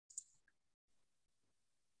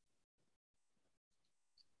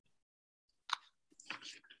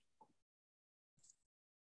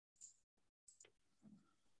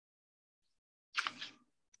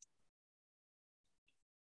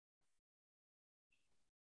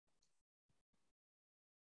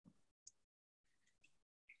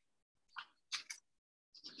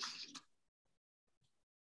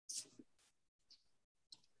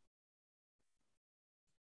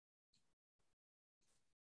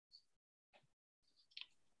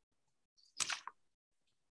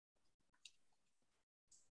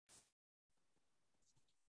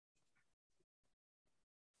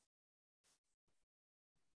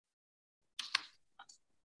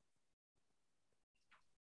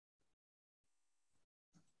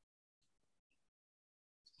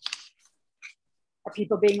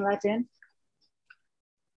people being let in?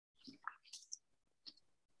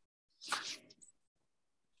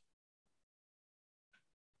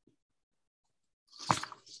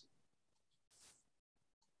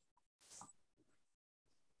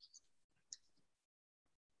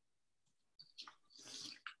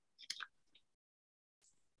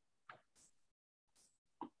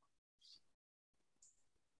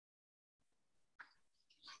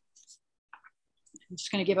 I'm just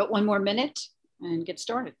going to give it one more minute and get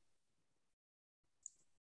started.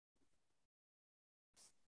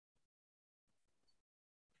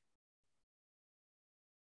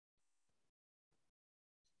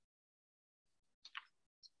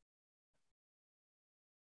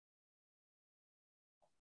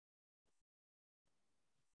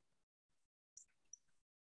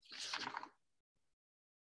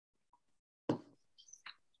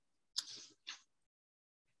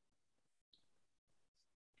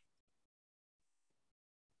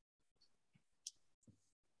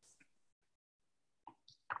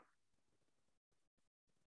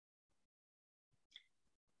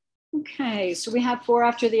 Okay, so we have 4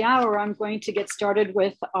 after the hour. I'm going to get started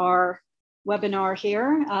with our webinar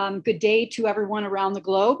here. Good day to everyone around the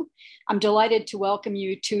globe. I'm delighted to welcome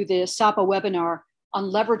you to the SAPA webinar on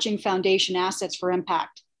leveraging foundation assets for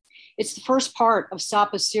impact. It's the first part of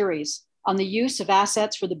SAPA's series on the use of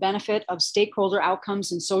assets for the benefit of stakeholder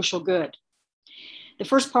outcomes and social good. The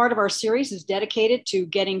first part of our series is dedicated to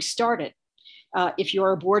getting started. If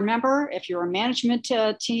you're a board member, if you're a management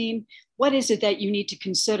team, what is it that you need to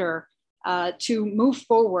consider to move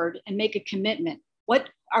forward and make a commitment? What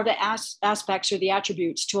are the aspects or the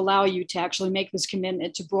attributes to allow you to actually make this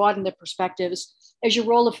commitment, to broaden the perspectives as your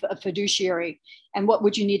role of a fiduciary? And what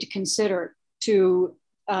would you need to consider to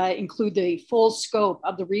include the full scope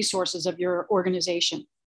of the resources of your organization?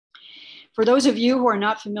 For those of you who are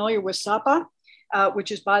not familiar with SAPA,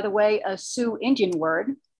 which is, by the way, a Sioux Indian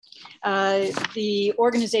word, the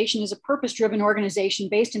organization is a purpose-driven organization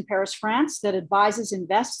based in Paris, France, that advises,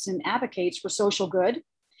 invests, and advocates for social good.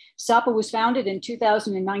 SAPA was founded in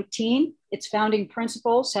 2019. Its founding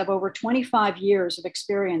principles have over 25 years of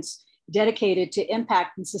experience dedicated to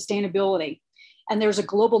impact and sustainability. And there's a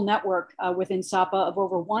global network within SAPA of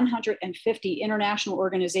over 150 international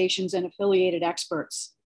organizations and affiliated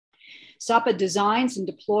experts. SAPA designs and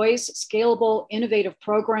deploys scalable, innovative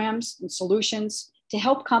programs and solutions to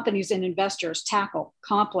help companies and investors tackle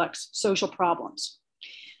complex social problems.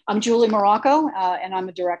 I'm Julie Morocco, and I'm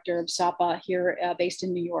a director of SAPA here based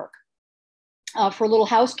in New York. For a little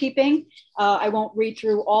housekeeping, I won't read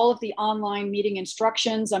through all of the online meeting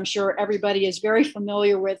instructions. I'm sure everybody is very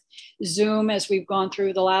familiar with Zoom as we've gone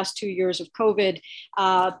through the last 2 years of COVID,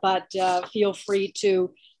 but feel free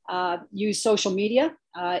to use social media,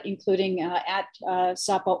 including at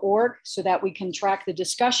SAPA.org, so that we can track the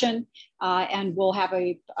discussion, and we'll have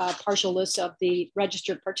a partial list of the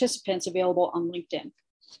registered participants available on LinkedIn.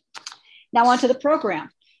 Now onto the program,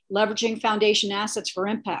 Leveraging Foundation Assets for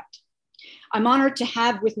Impact. I'm honored to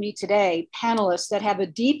have with me today panelists that have a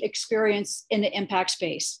deep experience in the impact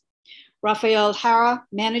space. Rafael Jara,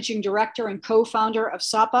 Managing Director and co-founder of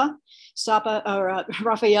SAPA.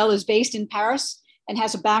 Rafael is based in Paris and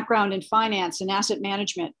has a background in finance and asset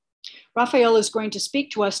management. Rafael is going to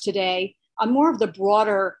speak to us today on more of the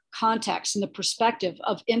broader context and the perspective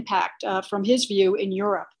of impact from his view in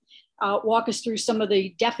Europe. Walk us through some of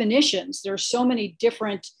the definitions. There are so many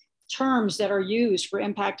different terms that are used for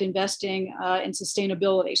impact investing and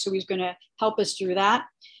sustainability. So he's going to help us through that,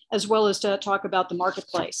 as well as to talk about the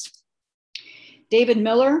marketplace. David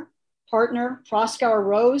Miller, partner, Proskauer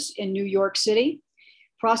Rose in New York City.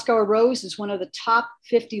 Proskauer Rose is one of the top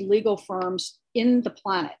 50 legal firms in the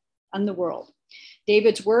planet and the world.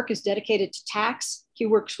 David's work is dedicated to tax. He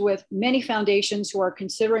works with many foundations who are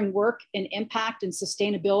considering work in impact and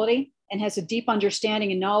sustainability, and has a deep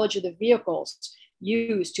understanding and knowledge of the vehicles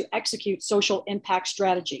used to execute social impact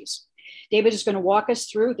strategies. David is going to walk us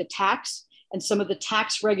through the tax and some of the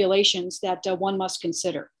tax regulations that one must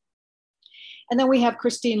consider. And then we have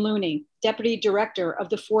Christine Looney, Deputy Director of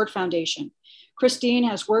the Ford Foundation. Christine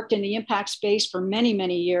has worked in the impact space for many,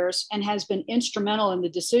 many years and has been instrumental in the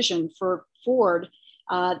decision for Ford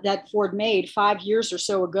that Ford made 5 years or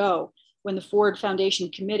so ago, when the Ford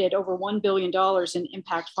Foundation committed over $1 billion in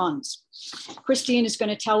impact funds. Christine is going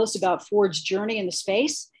to tell us about Ford's journey in the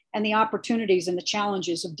space and the opportunities and the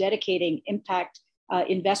challenges of dedicating impact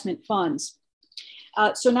investment funds.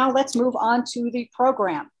 So now let's move on to the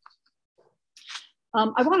program.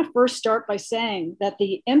 I want to first start by saying that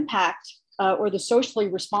the impact or the socially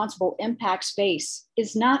responsible impact space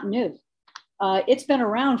is not new. It's been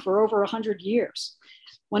around for over 100 years.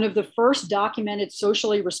 One of the first documented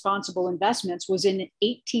socially responsible investments was in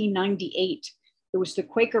 1898. It was the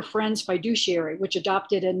Quaker Friends Fiduciary, which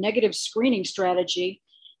adopted a negative screening strategy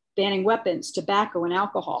banning weapons, tobacco, and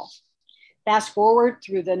alcohol. Fast forward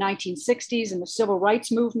through the 1960s and the civil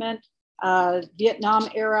rights movement, Vietnam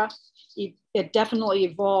era, it definitely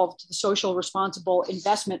evolved the social responsible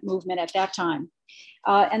investment movement at that time.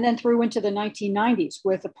 And then through into the 1990s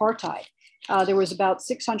with apartheid. There was about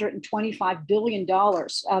 $625 billion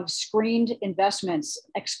of screened investments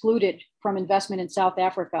excluded from investment in South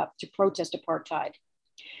Africa to protest apartheid.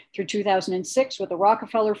 Through 2006, with the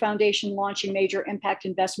Rockefeller Foundation launching major impact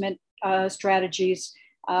investment strategies,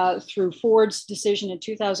 through Ford's decision in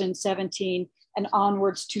 2017 and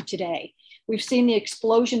onwards to today. We've seen the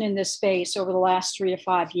explosion in this space over the last 3 to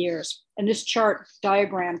 5 years. And this chart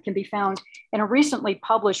diagram can be found in a recently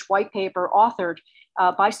published white paper authored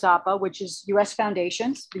by SAPA, which is US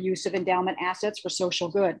Foundations, the Use of Endowment Assets for Social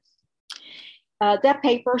Good. That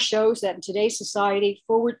paper shows that in today's society,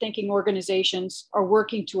 forward-thinking organizations are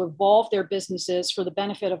working to evolve their businesses for the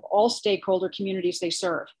benefit of all stakeholder communities they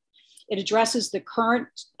serve. It addresses the current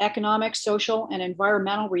economic, social, and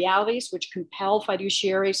environmental realities which compel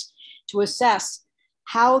fiduciaries to assess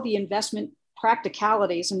how the investment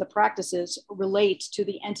practicalities and the practices relate to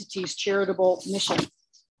the entity's charitable mission.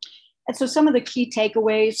 And so some of the key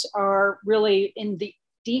takeaways are really in the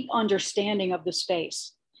deep understanding of the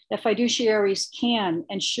space, that fiduciaries can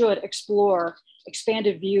and should explore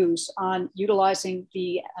expanded views on utilizing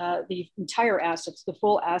the entire assets, the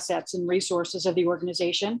full assets and resources of the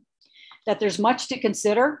organization, that there's much to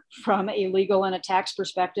consider from a legal and a tax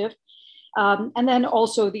perspective, and then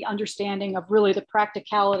also the understanding of really the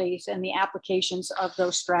practicalities and the applications of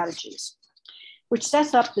those strategies, which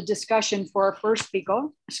sets up the discussion for our first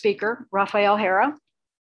speaker, Rafael Hera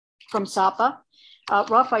from SAPA.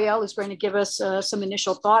 Rafael is going to give us some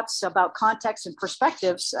initial thoughts about context and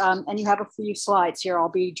perspectives, and you have a few slides here I'll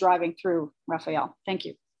be driving through, Rafael. Thank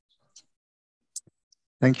you.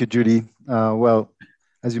 Thank you, Judy. Well,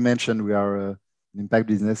 as you mentioned, we are an impact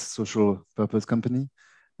business, social purpose company.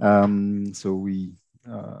 So we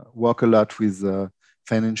work a lot with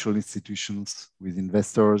financial institutions, with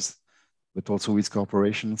investors, but also with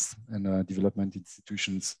corporations and development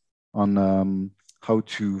institutions on how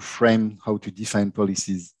to frame, how to define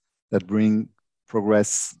policies that bring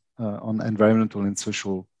progress on environmental and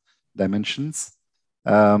social dimensions,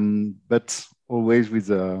 but always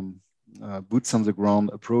with a boots on the ground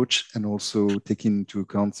approach, and also taking into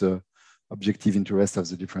account the objective interest of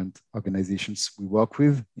the different organizations we work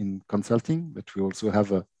with in consulting, but we also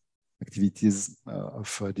have activities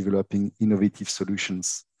of developing innovative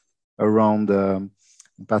solutions around,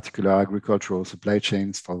 in particular, agricultural supply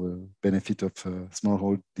chains for the benefit of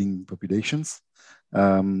smallholding populations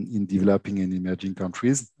in developing and emerging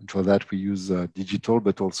countries. And for that, we use digital,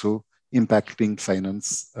 but also impact-linked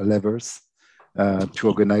finance levers to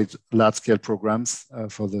organize large-scale programs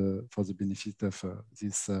for the benefit of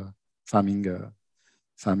these farming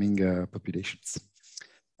populations.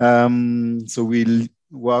 So we'll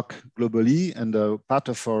work globally, and part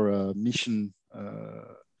of our mission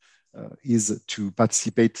is to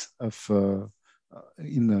participate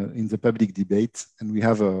in the public debate, and we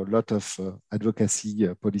have a lot of advocacy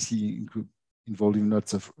policy involving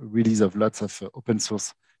lots of release of lots of open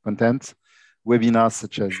source content, webinars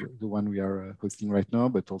such as the one we are hosting right now,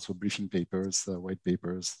 but also briefing papers, white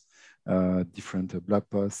papers, different blog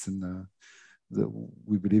posts, and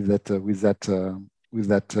we believe that with that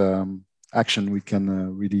action we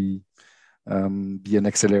can really be an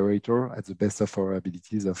accelerator at the best of our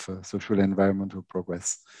abilities of social and environmental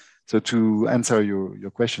progress. So to answer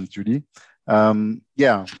your question, Judy,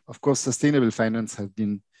 yeah, of course, sustainable finance has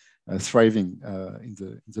been thriving in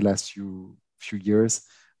the last few years.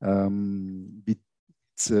 We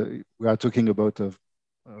are talking about a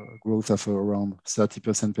growth of around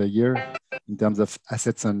 30% per year in terms of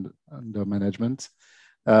assets under management.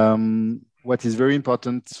 What is very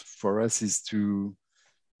important for us is to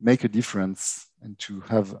make a difference and to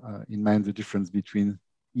have in mind the difference between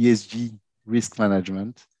ESG risk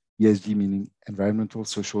management, ESG meaning environmental,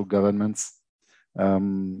 social, governance.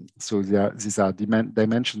 So these are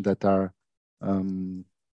dimensions that are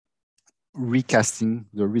recasting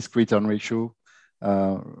the risk-return ratio,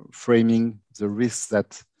 framing the risks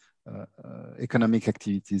that economic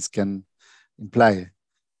activities can imply.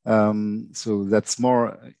 So that's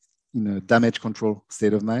more in a damage control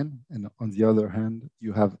state of mind. And on the other hand,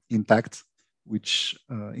 you have impact, which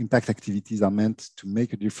impact activities are meant to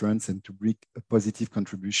make a difference and to bring a positive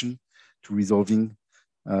contribution to resolving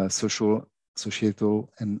social,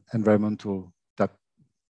 societal, and environmental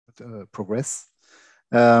progress.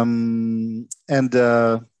 So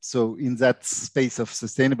in that space of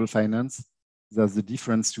sustainable finance, there's a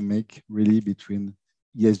difference to make really between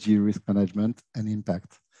ESG risk management and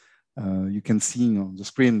impact. You can see on the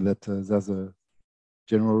screen that there's a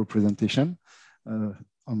general representation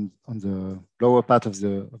on the lower part of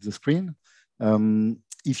the screen.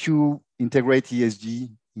 If you integrate ESG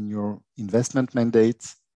in your investment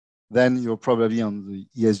mandate, then you're probably on the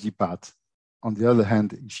ESG part. On the other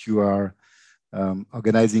hand, if you are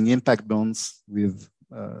organizing impact bonds with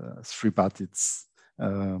three-party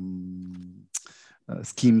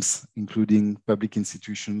schemes, including public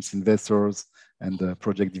institutions, investors, and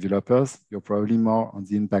project developers, you're probably more on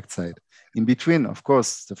the impact side. In between, of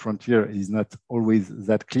course, the frontier is not always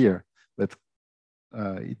that clear, but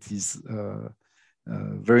it is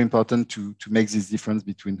very important to make this difference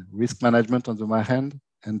between risk management on the one hand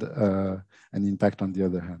and an impact on the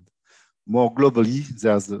other hand. More globally,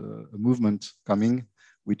 there's a movement coming,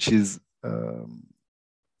 which is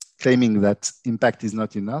claiming that impact is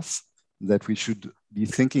not enough, that we should be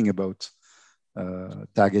thinking about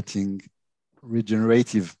targeting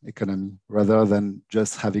regenerative economy rather than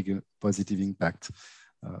just having a positive impact.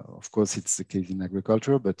 Of course, it's the case in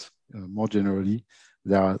agriculture, but more generally,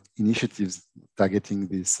 there are initiatives targeting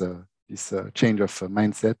this change of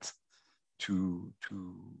mindset to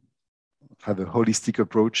have a holistic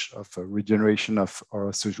approach of regeneration of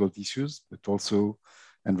our social tissues, but also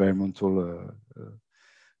environmental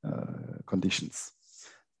conditions.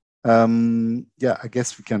 Yeah, I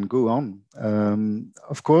guess we can go on.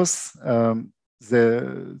 Of course,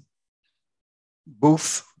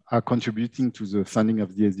 both are contributing to the funding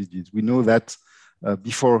of the SDGs. We know that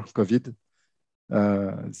before COVID,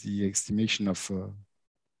 the estimation of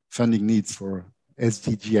funding needs for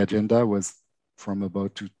SDG agenda was from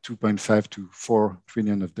about 2.5 to $4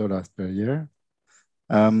 trillion per year.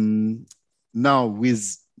 Now,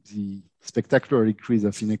 with the spectacular increase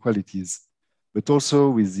of inequalities, but also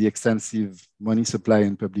with the extensive money supply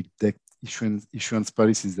and public debt issuance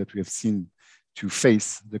policies that we have seen to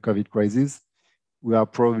face the COVID crisis, we are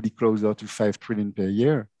probably closer to 5 trillion per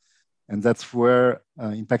year. And that's where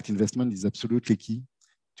impact investment is absolutely key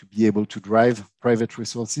to be able to drive private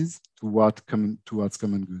resources towards common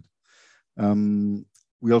good.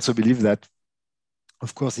 We also believe that,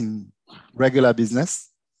 of course, in regular business,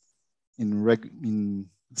 in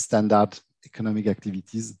standard economic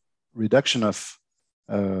activities, reduction of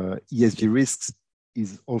ESG risks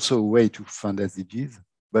is also a way to fund SDGs,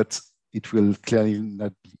 but it will clearly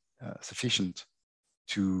not be sufficient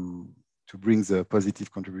to bring the positive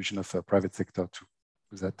contribution of a private sector to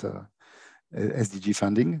that SDG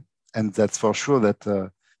funding. And that's for sure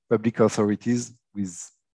that public authorities,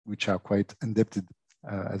 which are quite indebted,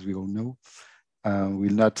 as we all know,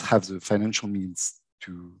 will not have the financial means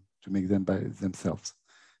to make them by themselves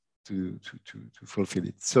to fulfill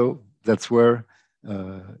it. So that's where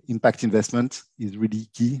impact investment is really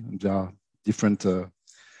key. And there are different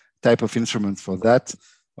type of instruments for that.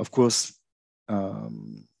 Of course,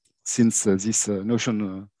 since this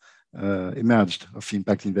notion emerged of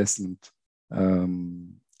impact investment,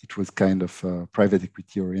 it was kind of private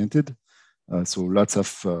equity oriented. So lots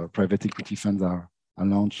of private equity funds are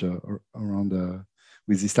launched around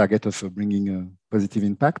with this target of bringing a positive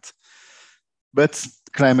impact. But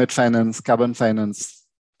climate finance, carbon finance,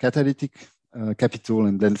 catalytic capital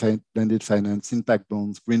and blended finance, impact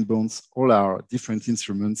bonds, green bonds, all are different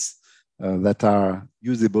instruments that are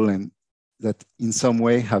usable and that in some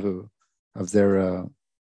way have their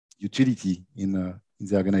utility in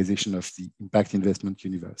the organization of the impact investment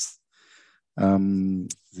universe. The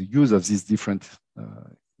use of these different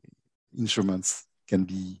instruments can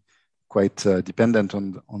be quite dependent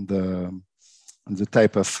on the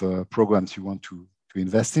type of programs you want to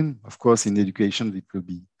invest in. Of course, in education, it will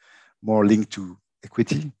be more linked to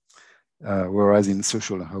equity, whereas in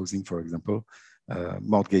social housing, for example,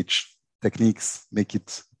 mortgage techniques make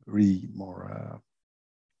it really more,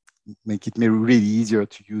 make it really easier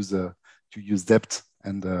to use debt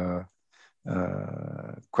and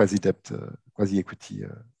quasi-debt, quasi-equity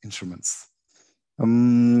instruments.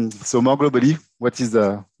 So more globally,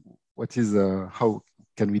 how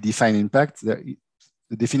can we define impact? The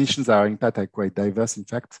definitions are impact are quite diverse, in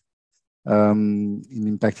fact. In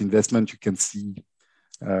impact investment, you can see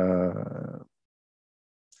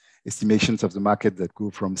estimations of the market that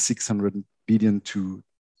go from 600 billion to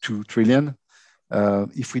 2 trillion.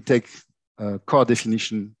 If we take a core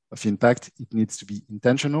definition of impact, it needs to be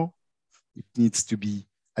intentional, it needs to be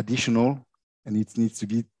additional, and it needs to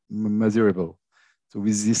be measurable. So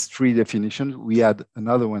with these three definitions, we add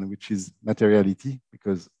another one, which is materiality,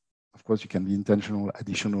 because of course you can be intentional,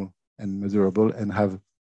 additional, and measurable and have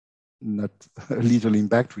not a little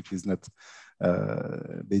impact, which is not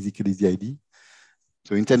basically the idea.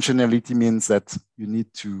 So intentionality means that you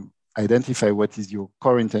need to identify what is your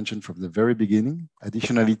core intention from the very beginning.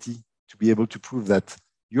 Additionality, to be able to prove that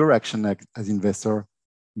your action as investor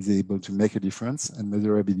is able to make a difference, and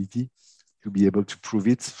measurability, to be able to prove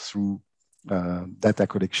it through data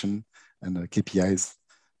collection and KPIs.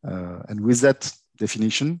 And with that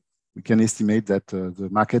definition, we can estimate that the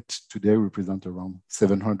market today represents around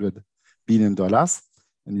 $700 billion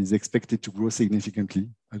and is expected to grow significantly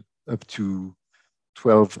up to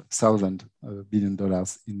 $12,000 billion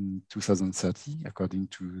in 2030, according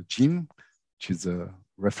to GIIN, which is a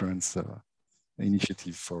reference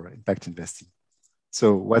initiative for impact investing.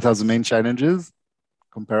 So what are the main challenges?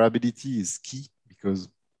 Comparability is key because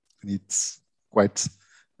it's quite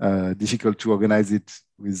difficult to organize it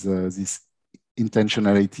with this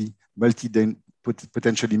intentionality,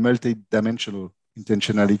 potentially multi-dimensional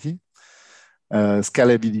intentionality.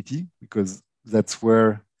 Scalability, because that's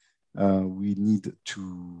where we need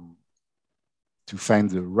to find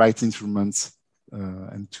the right instruments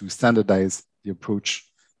and to standardize the approach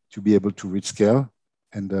to be able to reach scale.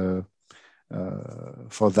 And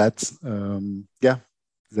for that,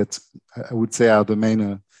 that I would say are the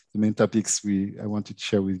main topics I wanted to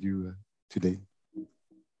share with you today.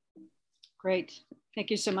 Great.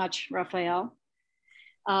 Thank you so much, Raphael.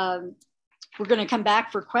 We're going to come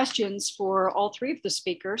back for questions for all three of the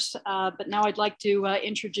speakers, but now I'd like to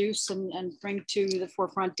introduce and bring to the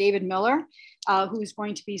forefront David Miller, who's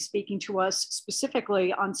going to be speaking to us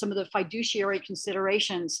specifically on some of the fiduciary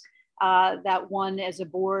considerations that one as a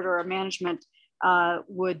board or a management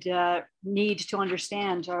would need to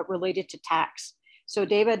understand related to tax. So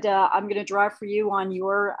David, I'm going to draw for you on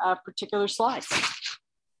your particular slide.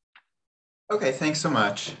 Okay, thanks so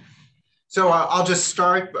much. So I'll just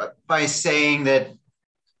start by saying that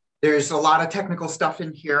there's a lot of technical stuff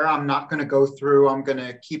in here. I'm not going to go through. I'm going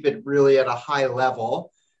to keep it really at a high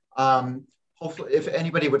level. Hopefully, if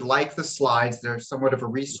anybody would like the slides, they're somewhat of a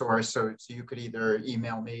resource. So you could either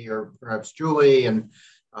email me or perhaps Julie, and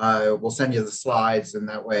we'll send you the slides, and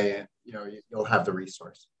that way, you'll have the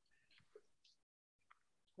resource.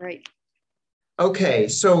 Great. Okay,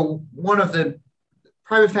 so one of the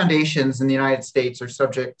private foundations in the United States are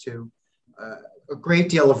subject to a great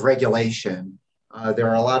deal of regulation. There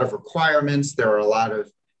are a lot of requirements, there are a lot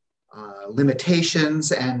of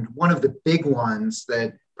limitations, and one of the big ones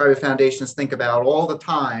that private foundations think about all the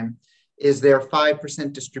time is their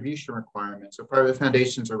 5% distribution requirement. So private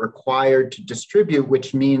foundations are required to distribute,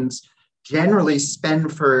 which means generally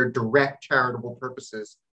spend for direct charitable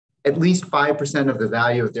purposes at least 5% of the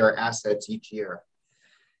value of their assets each year.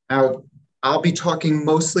 Now, I'll be talking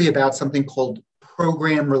mostly about something called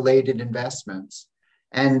program-related investments.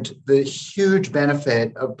 And the huge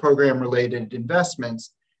benefit of program-related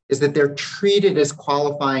investments is that they're treated as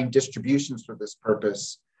qualifying distributions for this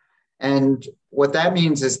purpose. And what that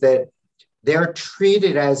means is that they're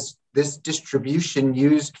treated as this distribution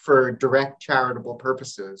used for direct charitable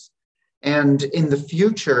purposes. And in the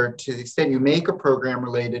future, to the extent you make a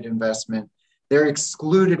program-related investment, they're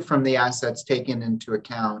excluded from the assets taken into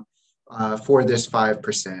account for this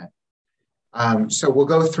 5%. So we'll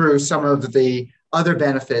go through some of the other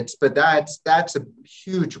benefits, but that's a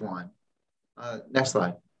huge one. Next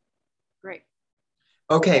slide. Great.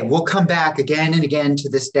 Okay, we'll come back again and again to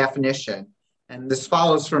this definition. And this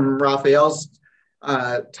follows from Raphael's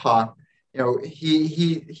talk.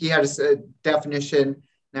 He had a definition.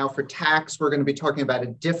 Now for tax, we're going to be talking about a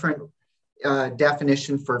different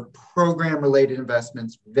definition for program-related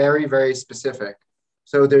investments, very, very specific.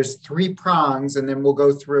 So there's 3 prongs, and then we'll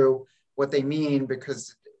go through what they mean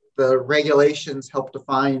because the regulations help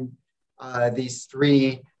define these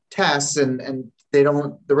 3 tests, and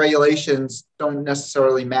the regulations don't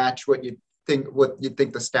necessarily match what you think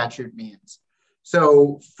the statute means.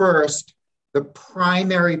 So first, the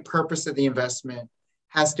primary purpose of the investment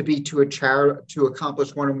has to be to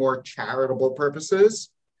accomplish one or more charitable purposes.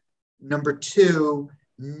 Number 2,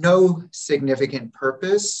 no significant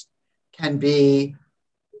purpose can be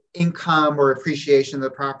income or appreciation of the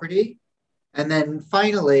property. And then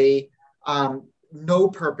finally, no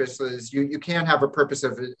purposes. You can't have a purpose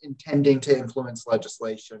of intending to influence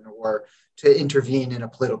legislation or to intervene in a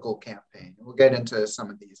political campaign. We'll get into some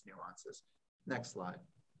of these nuances. Next slide.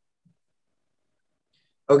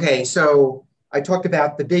 Okay, so I talked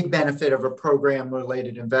about the big benefit of a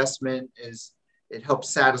program-related investment is it helps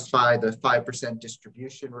satisfy the 5%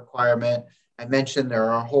 distribution requirement. I mentioned there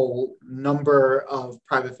are a whole number of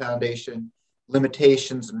private foundation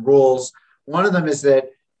limitations and rules. One of them is that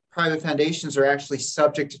private foundations are actually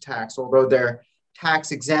subject to tax. Although they're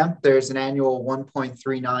tax exempt, there's an annual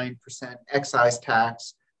 1.39% excise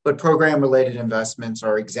tax, but program-related investments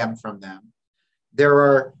are exempt from them. There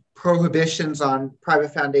are prohibitions on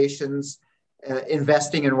private foundations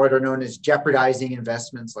investing in what are known as jeopardizing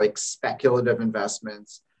investments, like speculative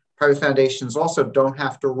investments. Private foundations also don't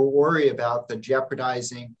have to worry about the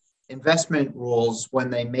jeopardizing investment rules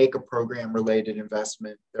when they make a program-related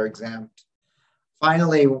investment. They're exempt.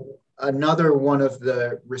 Finally, another one of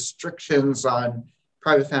the restrictions on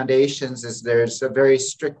private foundations is there's a very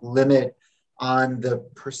strict limit on the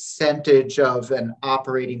percentage of an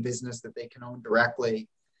operating business that they can own directly.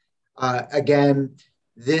 Again,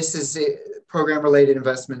 this is program-related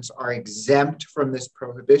investments are exempt from this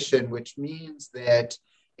prohibition, which means that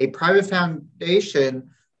a private foundation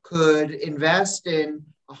could invest in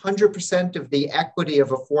 100% of the equity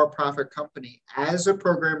of a for-profit company as a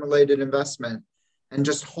program-related investment and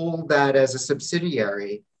just hold that as a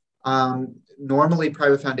subsidiary. Normally,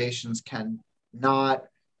 private foundations can not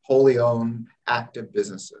wholly own active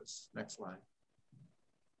businesses. Next slide.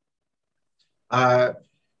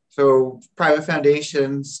 So private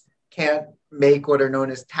foundations can't make what are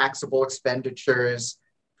known as taxable expenditures.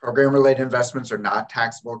 Program-related investments are not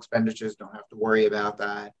taxable expenditures, don't have to worry about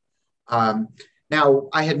that. Now,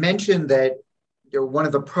 I had mentioned that one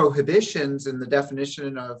of the prohibitions in the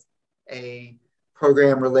definition of a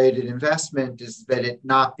program-related investment is that it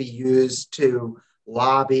not be used to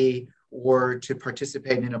lobby or to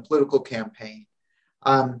participate in a political campaign.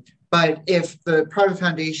 But if the private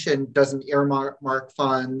foundation doesn't earmark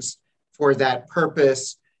funds for that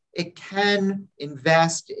purpose, it can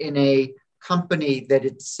invest in a company that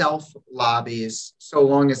itself lobbies, so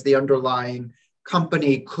long as the underlying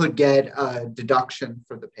company could get a deduction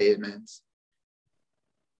for the payments.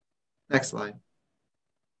 Next slide.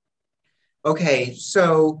 Okay,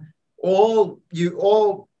 so all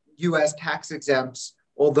U.S. tax exempts,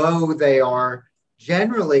 although they are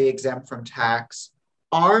generally exempt from tax,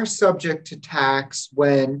 are subject to tax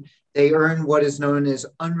when they earn what is known as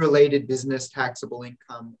unrelated business taxable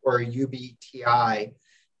income, or UBTI.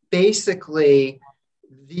 Basically,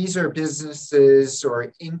 these are businesses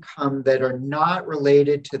or income that are not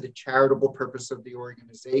related to the charitable purpose of the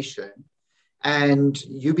organization. And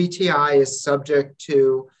UBTI is subject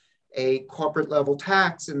to a corporate level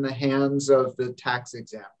tax in the hands of the tax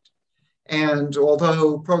exempt. And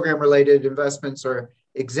although program-related investments are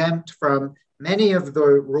exempt from many of the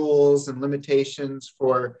rules and limitations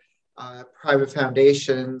for private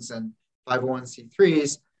foundations and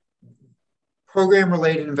 501c3s,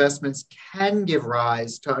 program-related investments can give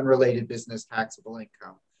rise to unrelated business taxable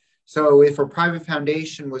income. So if a private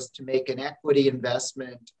foundation was to make an equity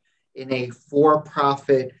investment in a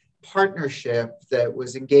for-profit partnership that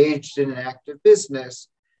was engaged in an active business,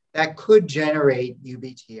 that could generate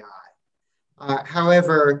UBTI.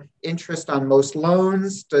 However, interest on most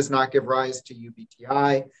loans does not give rise to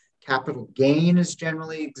UBTI. Capital gain is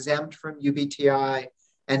generally exempt from UBTI,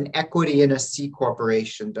 and equity in a C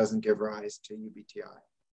corporation doesn't give rise to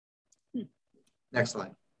UBTI. Next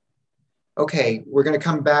slide. Okay, we're going to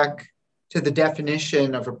come back to the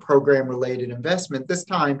definition of a program-related investment, this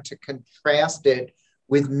time to contrast it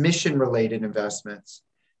with mission-related investments.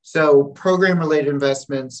 So program-related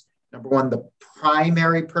investments, number one, the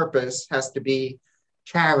primary purpose has to be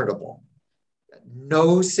charitable.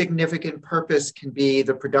 No significant purpose can be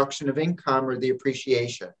the production of income or the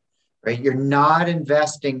appreciation, right? You're not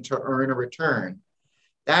investing to earn a return.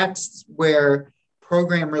 That's where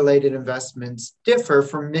program-related investments differ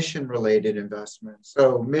from mission-related investments.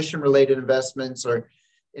 So mission-related investments are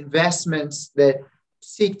investments that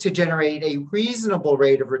seek to generate a reasonable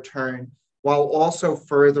rate of return while also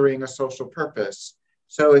furthering a social purpose.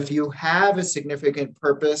 So if you have a significant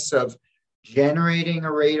purpose of generating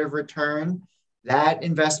a rate of return, that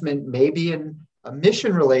investment may be a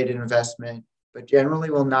mission-related investment, but generally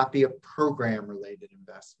will not be a program-related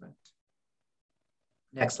investment.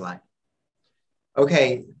 Next slide.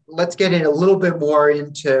 Okay, let's get in a little bit more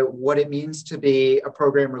into what it means to be a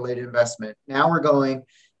program-related investment. Now we're going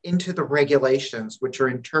into the regulations, which are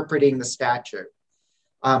interpreting the statute.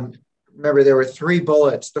 Remember, there were 3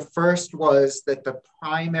 bullets. The first was that the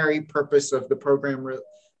primary purpose of the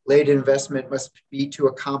program-related investment must be to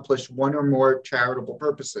accomplish one or more charitable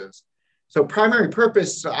purposes. So primary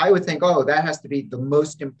purpose, I would think, oh, that has to be the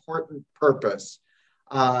most important purpose,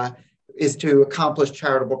 is to accomplish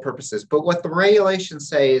charitable purposes. But what the regulations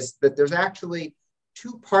say is that there's actually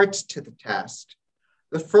 2 parts to the test.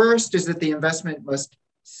 The first is that the investment must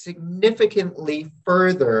significantly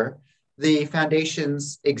further the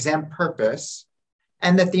foundation's exempt purpose.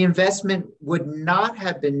 and that the investment would not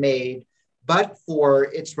have been made but for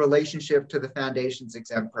its relationship to the foundation's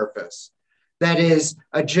exempt purpose. That is,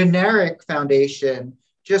 a generic foundation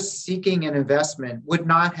just seeking an investment would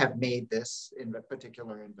not have made this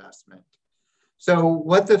particular investment. So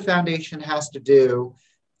what the foundation has to do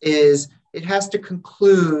is it has to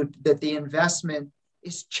conclude that the investment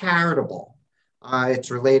is charitable. It's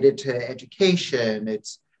related to education,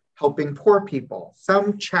 it's helping poor people,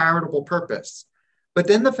 some charitable purpose. But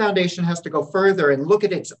then the foundation has to go further and look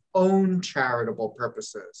at its own charitable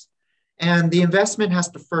purposes. And the investment has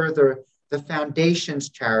to further the foundation's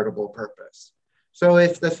charitable purpose. So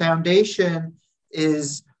if the foundation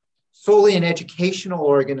is solely an educational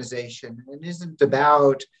organization and isn't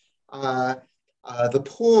about the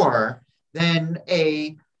poor, then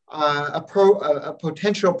a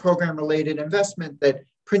potential program-related investment that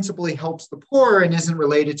principally helps the poor and isn't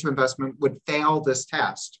related to investment would fail this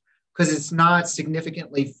test because it's not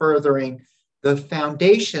significantly furthering the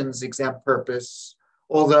foundation's exempt purpose,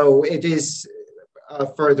 although it is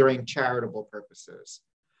furthering charitable purposes.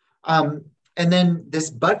 And then this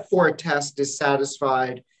but-for test is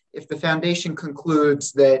satisfied if the foundation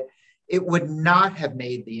concludes that it would not have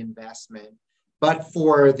made the investment but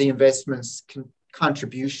for the investment's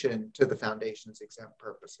contribution to the foundation's exempt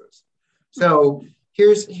purposes. So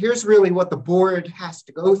here's really what the board has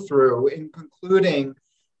to go through in concluding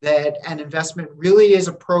that an investment really is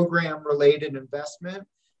a program-related investment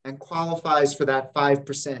and qualifies for that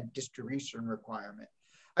 5% distribution requirement.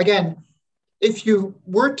 Again, if you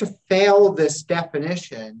were to fail this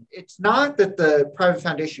definition, it's not that the private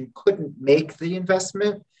foundation couldn't make the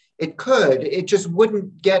investment. It could, it just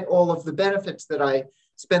wouldn't get all of the benefits that I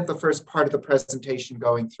spent the first part of the presentation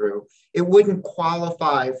going through. It wouldn't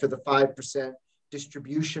qualify for the 5%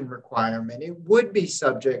 distribution requirement. It would be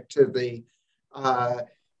subject to the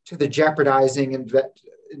jeopardizing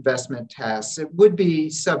investment tests. It would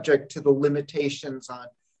be subject to the limitations on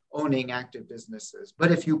owning active businesses.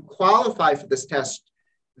 But if you qualify for this test,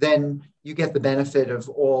 then you get the benefit of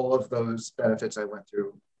all of those benefits I went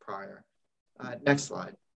through prior. Next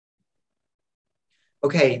slide.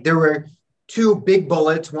 Okay, there were two big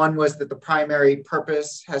bullets. One was that the primary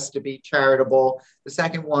purpose has to be charitable. The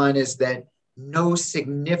second one is that no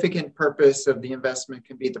significant purpose of the investment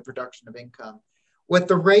can be the production of income. What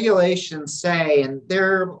the regulations say, and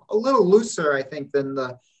they're a little looser, I think, than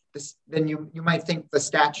you might think the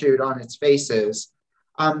statute on its face is.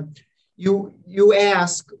 You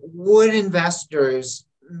ask, would investors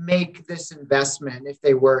make this investment if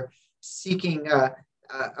they were seeking a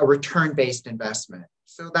return-based investment?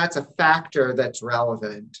 So that's a factor that's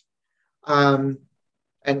relevant. And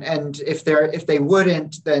if they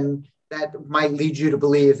wouldn't, then that might lead you to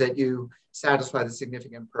believe that you satisfy the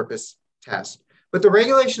significant purpose test. But the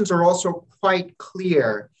regulations are also quite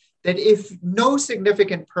clear that if no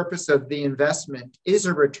significant purpose of the investment is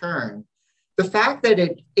a return, the fact that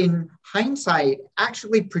it, in hindsight,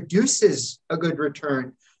 actually produces a good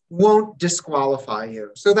return won't disqualify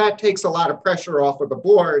you. So that takes a lot of pressure off of the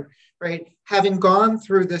board, right? Having gone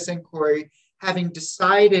through this inquiry, having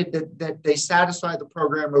decided that they satisfy the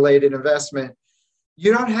program-related investment,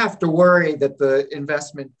 you don't have to worry that the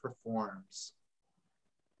investment performs.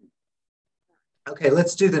 Okay,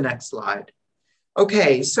 let's do the next slide.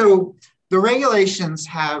 Okay, so the regulations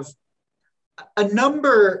have a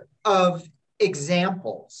number of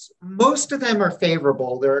examples. Most of them are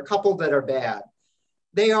favorable. There are a couple that are bad.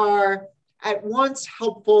 They are at once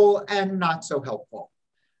helpful and not so helpful.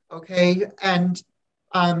 Okay, and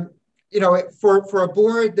you know, for a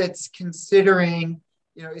board that's considering,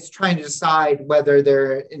 you know, is trying to decide whether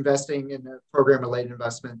they're investing in a program-related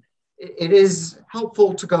investment, it is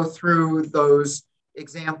helpful to go through those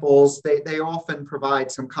examples. They often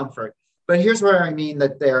provide some comfort. But here's where I mean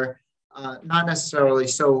that they're not necessarily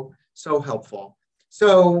so helpful.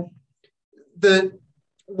 So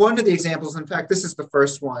one of the examples, in fact, this is the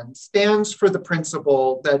first one, stands for the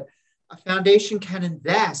principle that a foundation can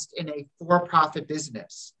invest in a for-profit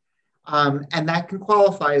business. And that can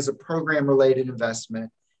qualify as a program-related investment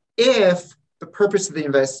if the purpose of the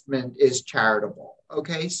investment is charitable.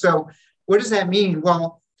 Okay, so what does that mean?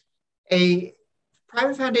 Well, a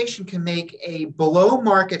private foundation can make a below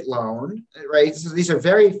market loan, right? So these are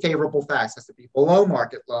very favorable facts. It has to be below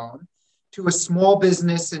market loan to a small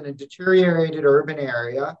business in a deteriorated urban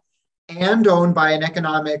area and owned by an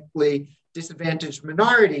economically disadvantaged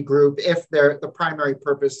minority group if the primary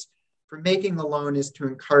purpose for making the loan is to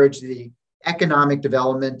encourage the economic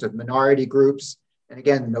development of minority groups. And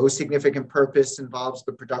again, no significant purpose involves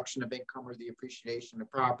the production of income or the appreciation of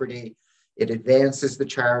property. It advances the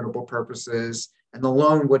charitable purposes. and the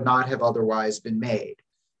loan would not have otherwise been made.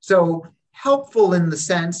 So helpful in the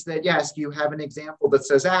sense that, yes, you have an example that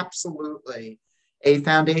says absolutely a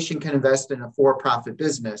foundation can invest in a for-profit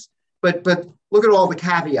business, but look at all the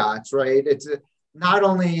caveats, right? Not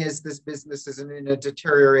only is this business in a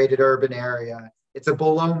deteriorated urban area, it's a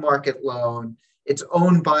below market loan, it's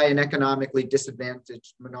owned by an economically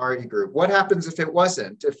disadvantaged minority group. What happens if it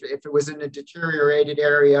wasn't? If it was in a deteriorated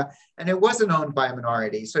area and it wasn't owned by a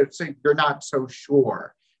minority? So you're not so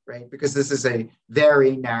sure, right? Because this is a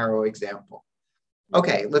very narrow example.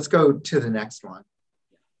 Okay, let's go to the next one.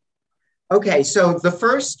 Okay, so the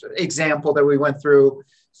first example that we went through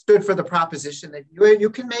stood for the proposition that you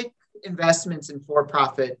can make investments in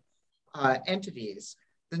for-profit entities.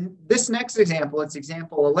 This next example, it's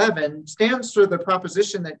example 11, stands for the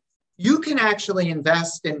proposition that you can actually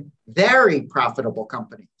invest in very profitable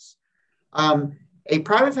companies. A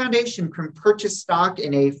private foundation can purchase stock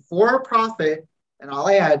in a for-profit, and I'll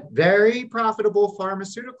add, very profitable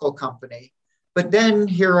pharmaceutical company. But then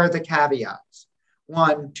here are the caveats.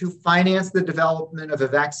 One, to finance the development of a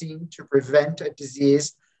vaccine to prevent a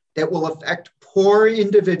disease that will affect poor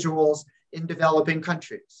individuals in developing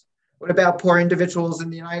countries. What about poor individuals in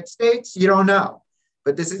the United States? You don't know.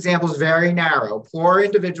 But this example is very narrow. Poor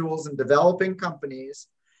individuals in developing companies,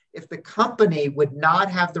 if the company would not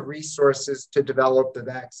have the resources to develop the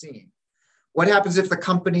vaccine. What happens if the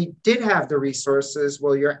company did have the resources?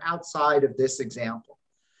 Well, you're outside of this example.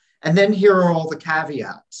 And then here are all the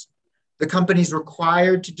caveats. The company is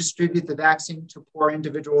required to distribute the vaccine to poor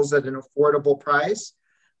individuals at an affordable price.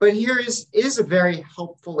 But here is a very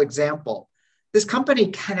helpful example. This company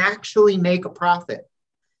can actually make a profit,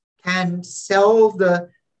 can sell the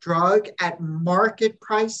drug at market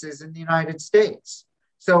prices in the United States.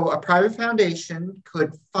 So a private foundation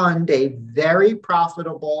could fund a very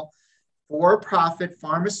profitable for-profit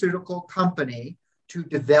pharmaceutical company to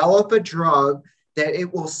develop a drug that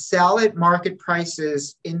it will sell at market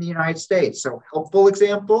prices in the United States. So helpful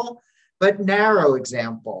example, but narrow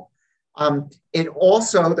example. It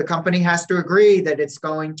also, the company has to agree that it's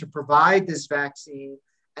going to provide this vaccine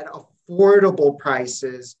at affordable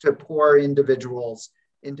prices to poor individuals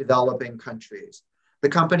in developing countries. The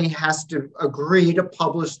company has to agree to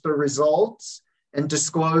publish the results and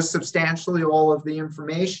disclose substantially all of the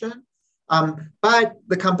information. But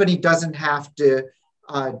the company doesn't have to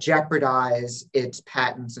jeopardize its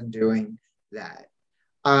patents in doing that.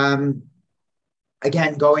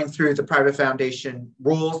 Again, going through the private foundation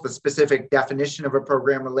rules, the specific definition of a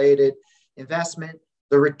program-related investment,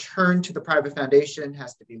 the return to the private foundation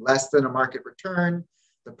has to be less than a market return.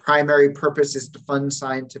 The primary purpose is to fund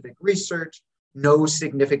scientific research. No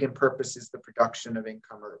significant purpose is the production of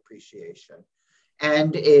income or appreciation.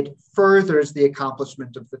 And it furthers the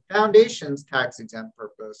accomplishment of the foundation's tax-exempt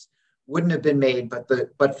purpose. Wouldn't have been made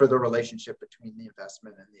but for the relationship between the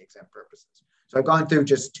investment and the exempt purposes. So I've gone through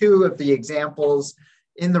just two of the examples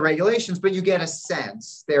in the regulations, but you get a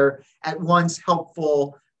sense. They're at once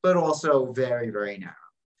helpful, but also very, very narrow.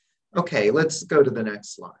 Okay, let's go to the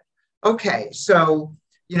next slide. Okay, so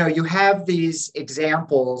you have these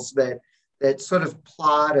examples that sort of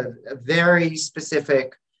plot a very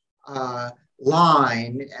specific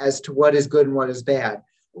line as to what is good and what is bad.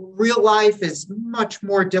 Real life is much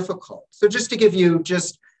more difficult. So just to give you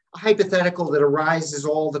just a hypothetical that arises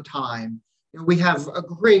all the time, we have a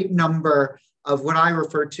great number of what I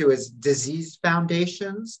refer to as disease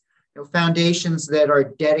foundations, foundations that are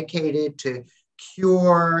dedicated to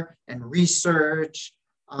cure and research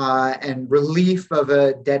and relief of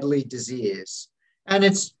a deadly disease. And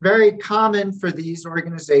it's very common for these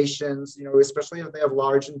organizations, especially if they have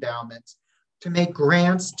large endowments, to make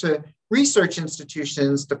grants to research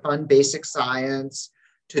institutions to fund basic science,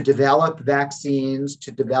 to develop vaccines,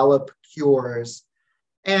 to develop cures.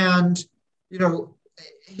 And,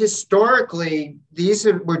 historically, these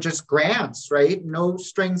were just grants, right? No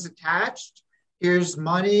strings attached. Here's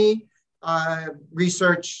money.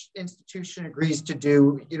 Research institution agrees to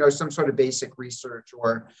do, some sort of basic research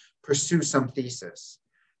or pursue some thesis.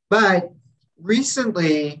 But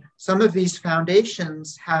recently, some of these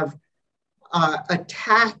foundations have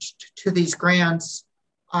attached to these grants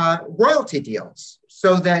royalty deals,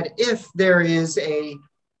 so that if there is a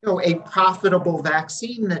profitable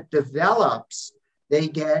vaccine that develops, they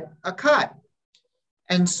get a cut.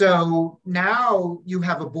 And so now you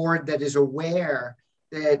have a board that is aware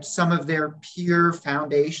that some of their peer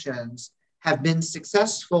foundations have been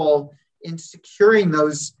successful in securing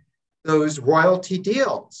those royalty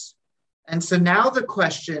deals. And so now the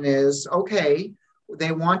question is, okay,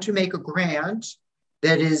 they want to make a grant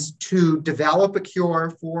that is to develop a cure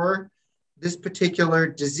for this particular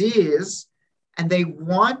disease. and they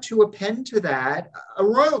want to append to that a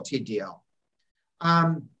royalty deal.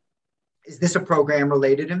 Is this a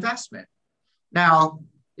program-related investment? Now,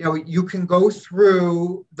 you can go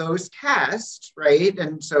through those tests, right?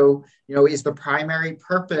 And so, is the primary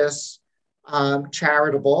purpose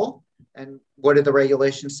charitable? And what do the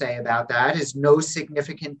regulations say about that? Is no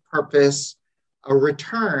significant purpose a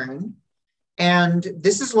return? And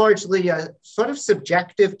this is largely a sort of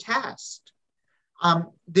subjective test.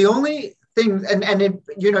 The only thing,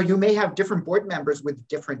 you may have different board members with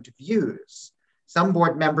different views. Some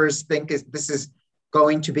board members think this is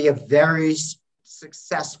going to be a very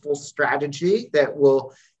successful strategy that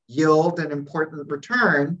will yield an important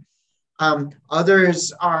return.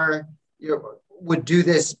 Others would do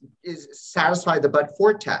this is satisfy the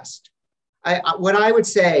but-for test. What I would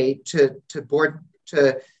say to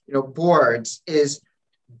boards is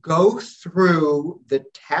go through the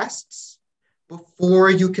tests before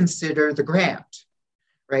you consider the grant,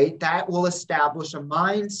 right? That will establish a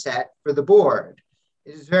mindset for the board.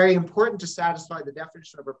 It is very important to satisfy the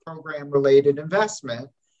definition of a program-related investment,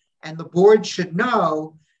 and the board should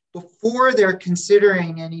know before they're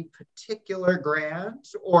considering any particular grant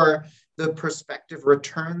or the prospective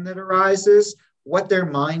return that arises, what their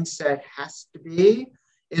mindset has to be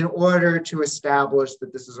in order to establish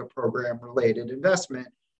that this is a program-related investment,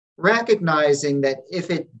 recognizing that if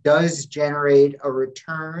it does generate a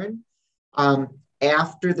return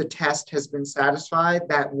after the test has been satisfied,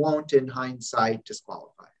 that won't, in hindsight,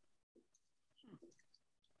 disqualify.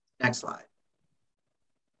 Next slide.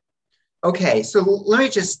 Okay, so let me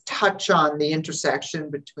just touch on the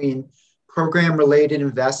intersection between program-related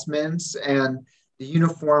investments and the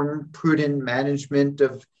Uniform Prudent Management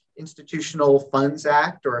of Institutional Funds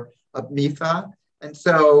Act, or MIFA. And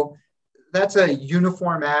so that's a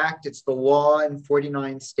uniform act. It's the law in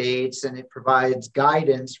 49 states, and it provides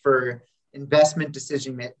guidance for investment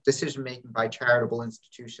decision-making by charitable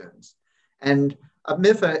institutions. And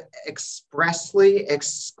MIFA expressly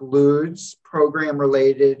excludes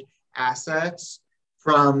program-related assets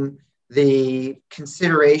from the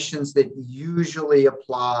considerations that usually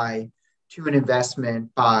apply to an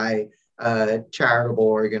investment by a charitable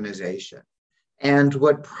organization. And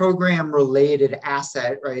what program-related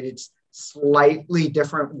asset, right, it's slightly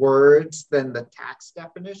different words than the tax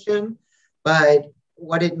definition, but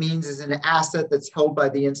what it means is an asset that's held by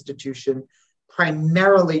the institution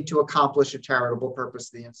primarily to accomplish a charitable purpose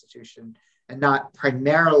of the institution and not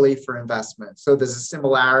primarily for investment. So there's a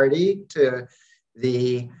similarity to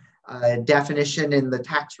the definition in the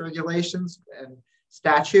tax regulations and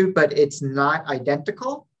statute, but it's not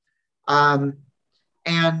identical.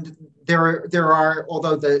 And there are,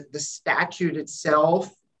 although the statute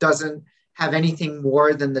itself doesn't have anything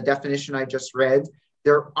more than the definition I just read,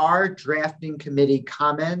 there are drafting committee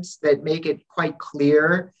comments that make it quite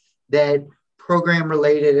clear that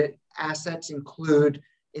program-related assets include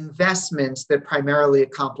investments that primarily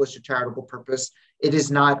accomplish a charitable purpose. It is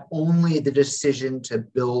not only the decision to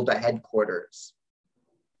build a headquarters.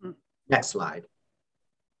 Next slide.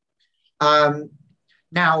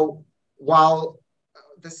 Now, while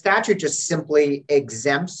the statute just simply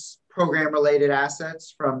exempts program-related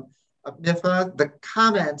assets from MIFA, the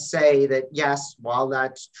comments say that yes, while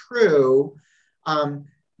that's true,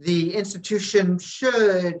 the institution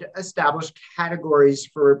should establish categories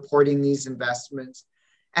for reporting these investments.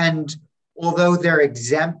 And although they're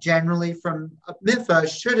exempt generally from MIFA,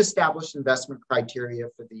 should establish investment criteria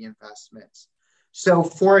for the investments. So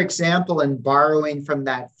for example, in borrowing from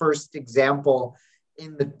that first example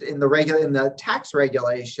in the tax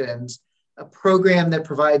regulations, a program that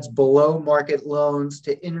provides below market loans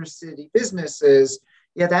to inner city businesses,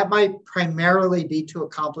 yeah, that might primarily be to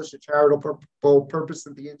accomplish a charitable purpose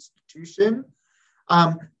of the institution,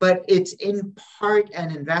 but it's in part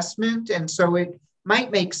an investment. And so it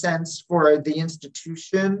might make sense for the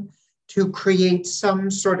institution to create some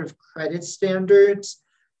sort of credit standards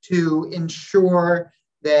to ensure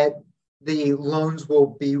that the loans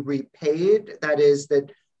will be repaid. That is,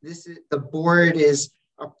 that the board is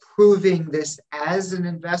approving this as an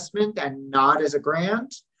investment and not as a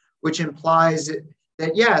grant, which implies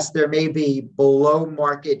that yes, there may be below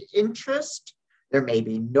market interest, there may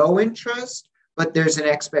be no interest, but there's an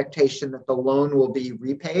expectation that the loan will be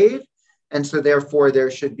repaid. And so therefore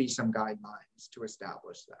there should be some guidelines to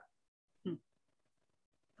establish that.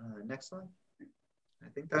 Next slide. I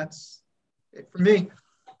think that's it for me.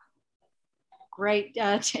 Great,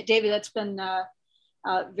 David, that's been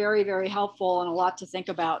very, very helpful and a lot to think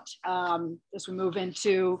about as we move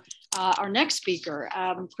into our next speaker,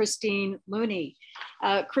 Christine Looney.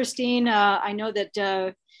 Christine, I know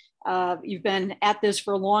that You've been at this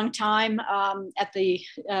for a long time, at the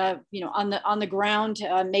on the ground,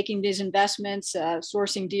 making these investments,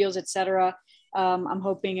 sourcing deals, et cetera. I'm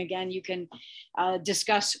hoping again you can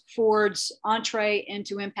discuss Ford's entree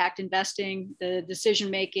into impact investing, the decision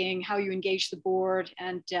making, how you engage the board,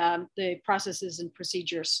 and the processes and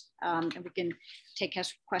procedures. And we can take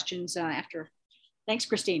questions after. Thanks,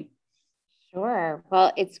 Christine. Sure.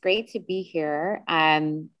 Well, it's great to be here.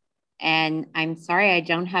 And I'm sorry I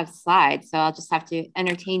don't have slides, so I'll just have to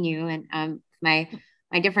entertain you and my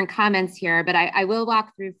different comments here, but I will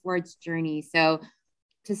walk through Ford's journey. So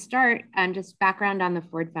to start, just background on the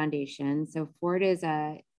Ford Foundation. So Ford is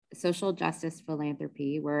a social justice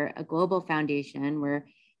philanthropy. We're a global foundation. We're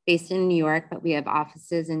based in New York, but we have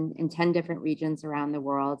offices in 10 different regions around the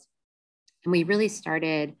world. And we really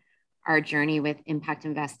started our journey with impact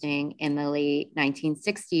investing in the late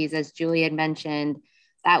 1960s. As Julie had mentioned,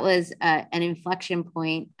 that was an inflection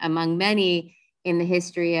point among many in the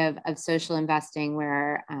history of social investing,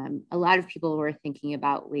 where a lot of people were thinking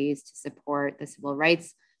about ways to support the civil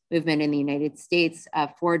rights movement in the United States.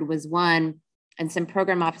 Ford was one, and some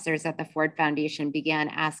program officers at the Ford Foundation began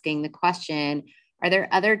asking the question, are there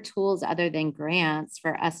other tools other than grants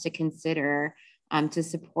for us to consider to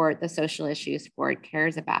support the social issues Ford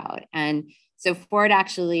cares about? And so Ford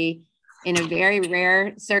actually, in a very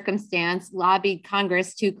rare circumstance, lobbied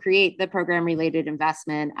Congress to create the program-related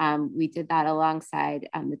investment. We did that alongside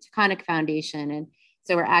the Taconic Foundation. And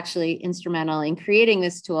so we're actually instrumental in creating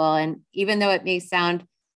this tool. And even though it may sound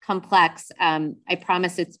complex, I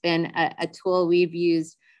promise it's been a tool we've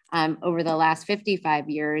used over the last 55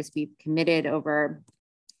 years. We've committed over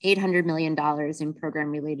 $800 million in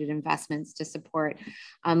program-related investments to support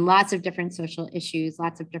lots of different social issues,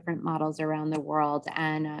 lots of different models around the world.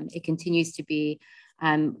 And it continues to be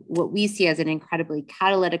what we see as an incredibly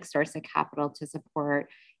catalytic source of capital to support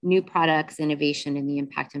new products, innovation in the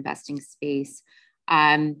impact investing space.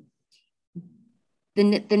 The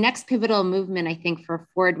next pivotal movement, I think, for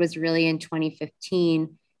Ford was really in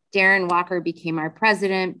 2015. Darren Walker became our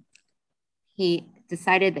president. He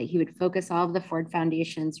decided that he would focus all of the Ford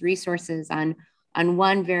Foundation's resources on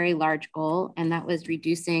one very large goal, and that was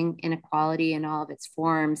reducing inequality in all of its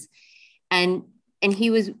forms. And he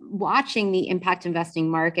was watching the impact investing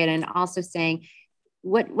market and also saying,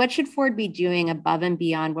 what should Ford be doing above and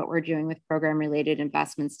beyond what we're doing with program-related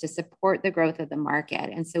investments to support the growth of the market?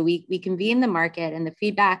 And so we convened the market, and the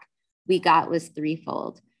feedback we got was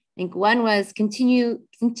threefold. I think one was continue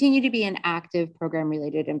to be an active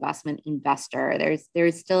program-related investment investor.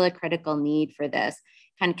 There's still a critical need for this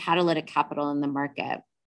kind of catalytic capital in the market.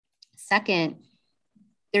 Second,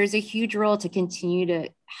 there's a huge role to continue to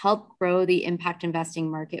help grow the impact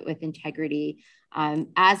investing market with integrity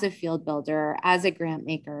as a field builder, as a grant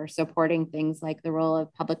maker, supporting things like the role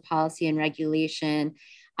of public policy and regulation,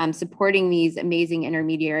 supporting these amazing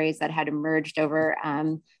intermediaries that had emerged over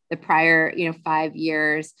the prior 5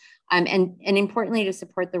 years, and importantly, to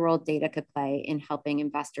support the role data could play in helping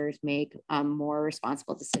investors make more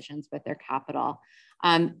responsible decisions with their capital.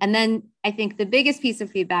 And then I think the biggest piece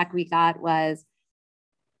of feedback we got was,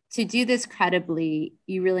 to do this credibly,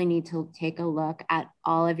 you really need to take a look at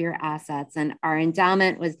all of your assets. And our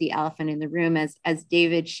endowment was the elephant in the room. As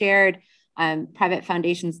David shared, private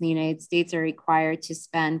foundations in the United States are required to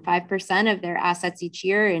spend 5% of their assets each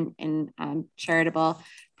year in charitable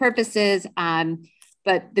purposes.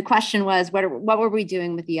 But the question was, what were we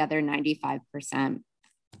doing with the other 95%?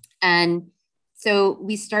 And so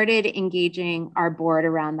we started engaging our board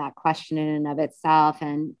around that question in and of itself.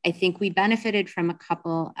 And I think we benefited from a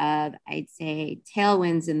couple of, I'd say,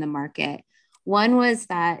 tailwinds in the market. One was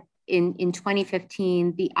that in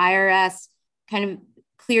 2015, the IRS kind of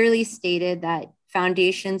clearly stated that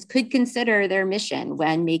foundations could consider their mission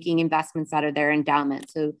when making investments out of their endowment.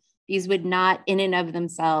 So these would not in and of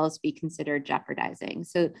themselves be considered jeopardizing.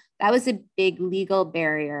 So that was a big legal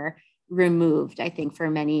barrier removed, I think, for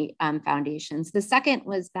many foundations. The second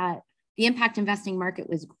was that the impact investing market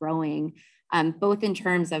was growing, both in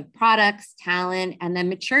terms of products, talent, and then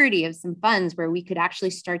maturity of some funds where we could actually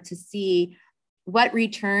start to see what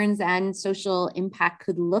returns and social impact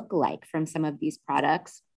could look like from some of these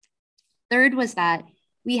products. Third was that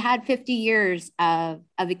we had 50 years of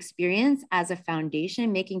experience as a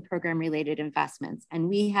foundation making program-related investments, and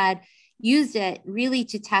we had used it really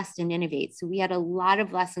to test and innovate. So we had a lot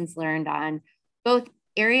of lessons learned on both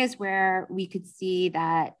areas where we could see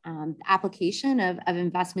that the application of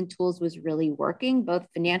investment tools was really working, both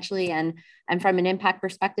financially and from an impact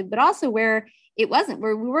perspective, but also where it wasn't,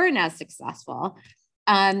 where we weren't as successful.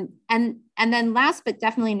 And then last but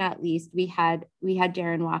definitely not least, we had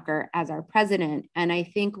Darren Walker as our president. And I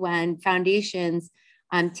think when foundations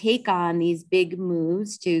take on these big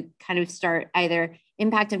moves to kind of start either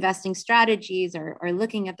impact investing strategies or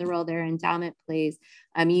looking at the role their endowment plays,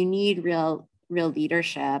 you need real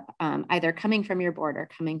leadership, either coming from your board or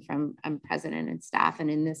coming from president and staff. And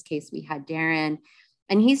in this case, we had Darren,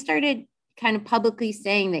 and he started kind of publicly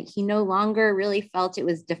saying that he no longer really felt it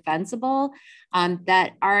was defensible,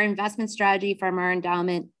 that our investment strategy from our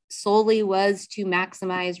endowment solely was to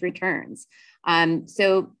maximize returns.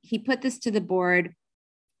 So he put this to the board.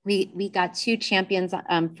 We got 2 champions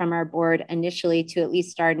from our board initially to at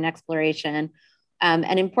least start an exploration.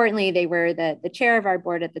 And importantly, they were the chair of our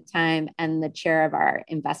board at the time and the chair of our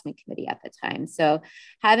investment committee at the time. So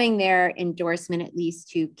having their endorsement at least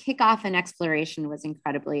to kick off an exploration was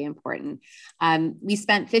incredibly important. We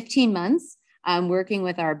spent 15 months working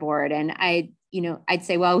with our board, and I'd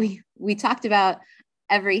say, well, we talked about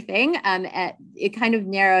everything. It kind of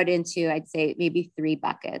narrowed into, I'd say, maybe 3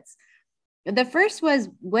 buckets. The first was,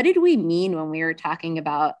 what did we mean when we were talking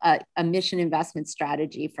about a mission investment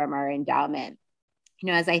strategy from our endowment?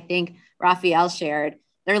 As I think Raphael shared,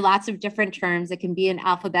 there are lots of different terms. It can be an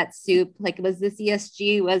alphabet soup. Like, was this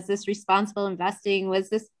ESG? Was this responsible investing? Was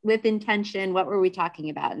this with intention? What were we talking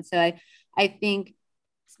about? And so I think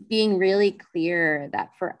being really clear that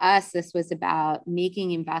for us, this was about making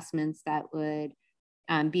investments that would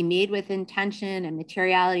be made with intention and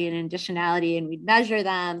materiality and additionality, and we'd measure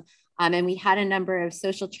them. And we had a number of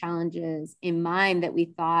social challenges in mind that we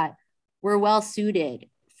thought were well suited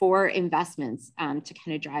for investments to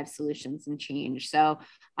kind of drive solutions and change. So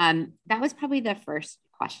that was probably the first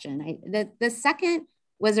question. The second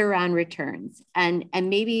was around returns. And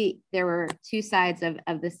maybe there were 2 sides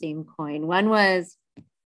of the same coin. One was,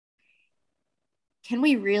 can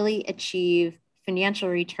we really achieve financial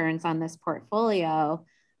returns on this portfolio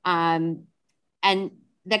and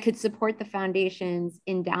that could support the foundation's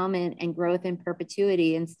endowment and growth in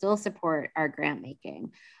perpetuity and still support our grant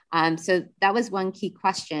making? So that was one key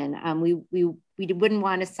question. We wouldn't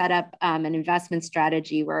want to set up an investment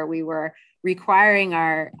strategy where we were requiring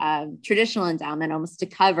our traditional endowment almost to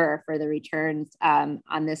cover for the returns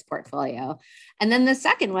on this portfolio. And then the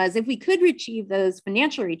second was, if we could achieve those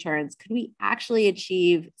financial returns, could we actually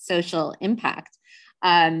achieve social impact?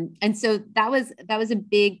 And so that was a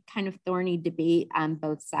big kind of thorny debate on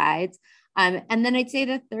both sides. And then I'd say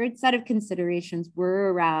the third set of considerations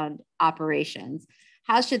were around operations.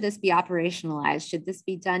 How should this be operationalized? Should this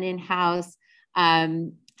be done in-house?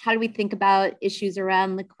 How do we think about issues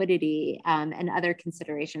around liquidity and other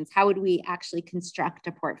considerations? How would we actually construct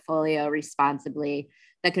a portfolio responsibly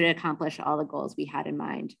that could accomplish all the goals we had in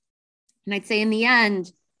mind? And I'd say in the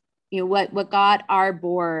end, what got our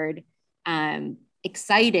board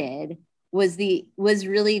excited was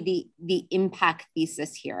really the impact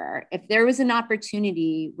thesis here. If there was an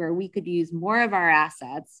opportunity where we could use more of our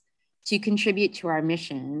assets to contribute to our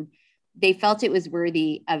mission, they felt it was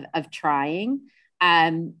worthy of trying.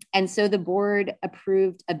 And so the board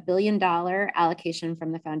approved $1 billion allocation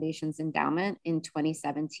from the foundation's endowment in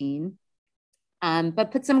 2017,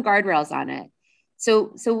 but put some guardrails on it.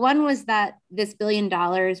 So one was that this $1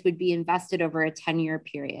 billion would be invested over a 10-year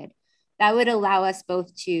period. That would allow us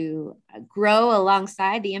both to grow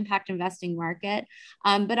alongside the impact investing market,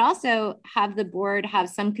 but also have the board have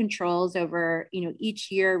some controls over,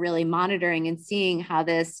 each year really monitoring and seeing how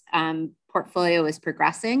this portfolio is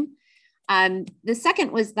progressing. The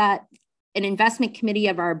second was that an investment committee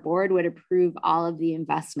of our board would approve all of the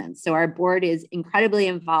investments. So our board is incredibly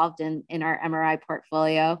involved in our MRI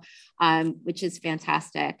portfolio, which is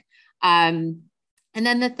fantastic. And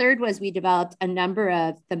then the third was we developed a number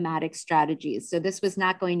of thematic strategies. So this was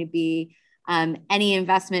not going to be any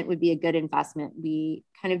investment would be a good investment. We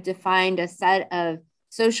kind of defined a set of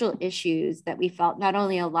social issues that we felt not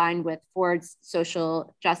only aligned with Ford's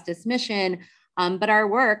social justice mission, but our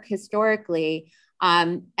work historically,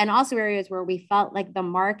 and also areas where we felt like the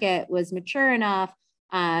market was mature enough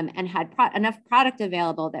and had enough product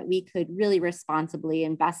available that we could really responsibly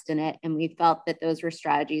invest in it. And we felt that those were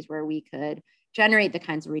strategies where we could generate the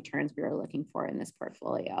kinds of returns we were looking for in this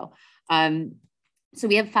portfolio. So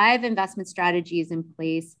we have 5 investment strategies in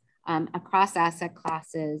place across asset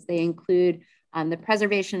classes. They include the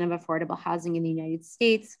preservation of affordable housing in the United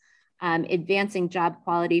States, advancing job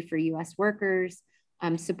quality for US workers,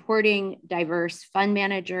 supporting diverse fund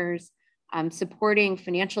managers, supporting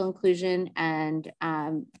financial inclusion and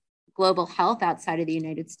global health outside of the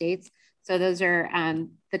United States. So those are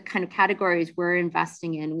the kind of categories we're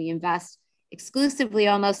investing in. We invest exclusively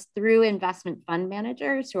almost through investment fund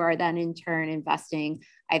managers who are then in turn investing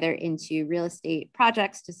either into real estate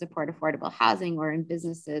projects to support affordable housing or in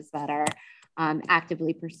businesses that are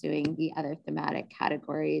actively pursuing the other thematic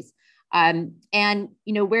categories. And,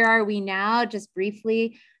 where are we now? Just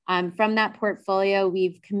briefly, from that portfolio,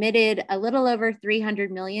 we've committed a little over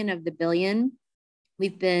 300 million of the billion.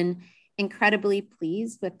 We've been incredibly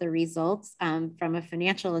pleased with the results from a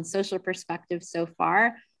financial and social perspective so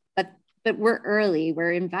far, but we're early.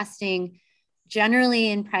 We're investing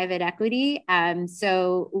generally in private equity.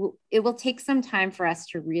 So it will take some time for us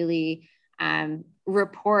to really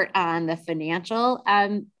report on the financial,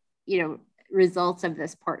 results of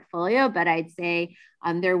this portfolio, but I'd say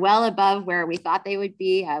they're well above where we thought they would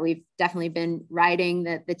be. We've definitely been riding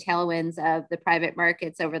the tailwinds of the private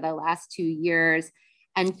markets over the last 2 years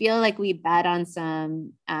and feel like we bet on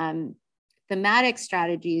some thematic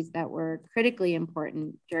strategies that were critically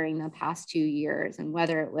important during the past 2 years. And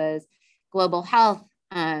whether it was global health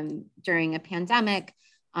during a pandemic,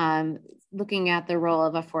 looking at the role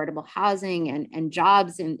of affordable housing and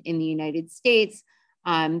jobs in the United States,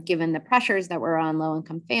 given the pressures that were on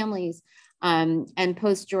low-income families, and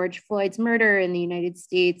post-George Floyd's murder in the United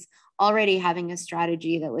States, already having a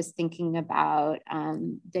strategy that was thinking about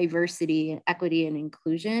diversity, equity, and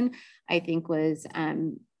inclusion, I think was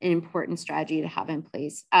an important strategy to have in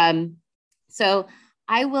place. So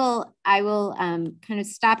I will kind of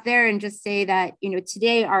stop there and just say that,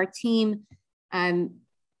 today our team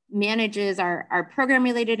manages our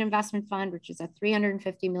program-related investment fund, which is a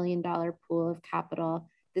 $350 million pool of capital,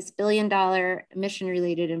 this $1 billion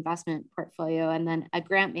mission-related investment portfolio, and then a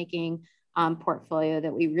grant-making portfolio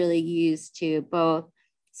that we really use to both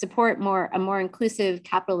support a more inclusive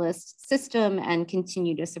capitalist system and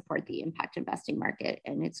continue to support the impact investing market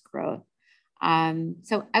and its growth.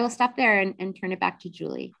 So I will stop there and turn it back to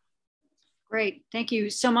Julie. Great. Thank you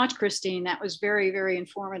so much, Christine. That was very, very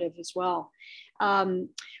informative as well.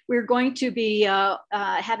 We're going to be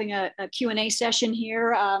having a Q&A session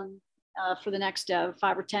here for the next 5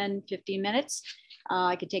 or 10, 15 minutes.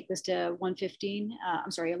 I could take this to 11:15.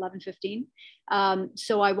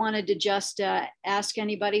 So I wanted to just ask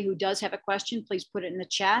anybody who does have a question, please put it in the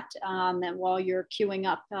chat. And while you're queuing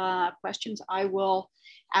up questions, I will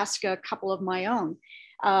ask a couple of my own.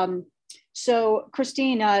 So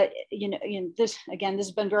Christine, this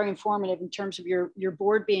has been very informative in terms of your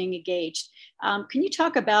board being engaged. Can you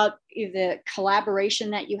talk about the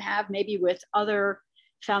collaboration that you have maybe with other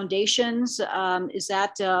foundations? Is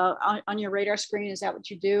that on your radar screen? Is that what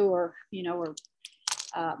you do, or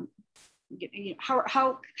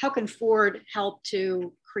how can Ford help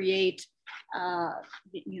to create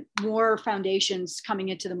more foundations coming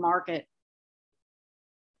into the market?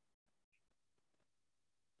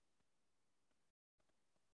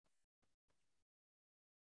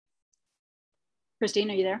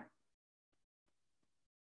 Christine, are you there?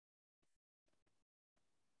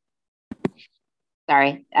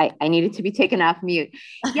 Sorry, I needed to be taken off mute.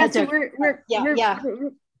 Yeah, so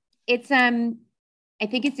it's I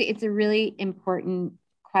think it's a really important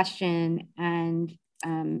question, and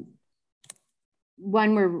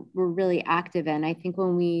one we're really active in. I think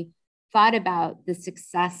when we thought about the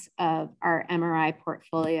success of our MRI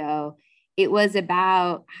portfolio, it was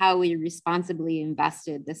about how we responsibly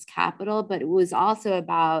invested this capital, but it was also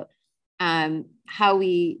about how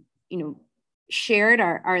we, shared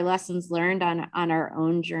our lessons learned on our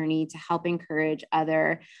own journey to help encourage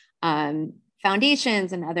other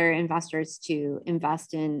foundations and other investors to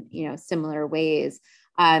invest in, similar ways.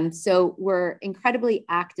 So we're incredibly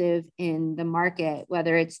active in the market,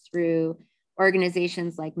 whether it's through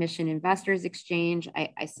organizations like Mission Investors Exchange.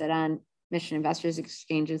 I sit on Mission Investors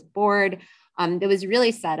Exchange's board that was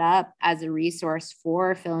really set up as a resource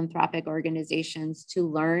for philanthropic organizations to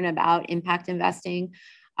learn about impact investing.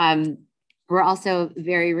 We're also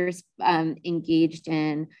very engaged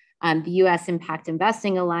in the U.S. Impact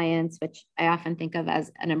Investing Alliance, which I often think of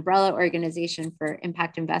as an umbrella organization for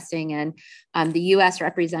impact investing, and the U.S.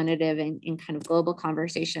 representative in kind of global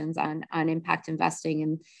conversations on impact investing.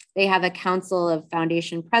 And they have a council of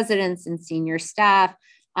foundation presidents and senior staff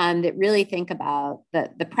that really think about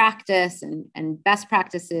the practice and best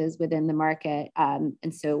practices within the market.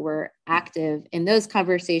 And so we're active in those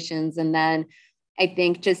conversations. And then I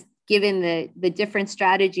think just given the different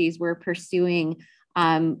strategies we're pursuing,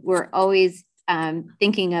 we're always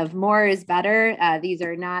thinking of more is better. These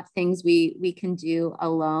are not things we can do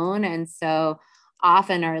alone. And so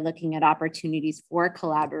often are looking at opportunities for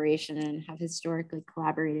collaboration and have historically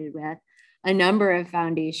collaborated with a number of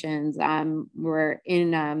foundations. We're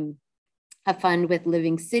in a fund with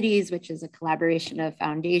Living Cities, which is a collaboration of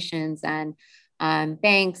foundations and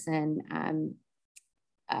banks and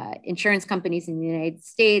insurance companies in the United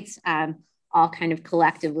States, all kind of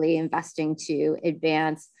collectively investing to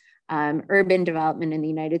advance urban development in the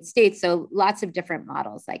United States. So lots of different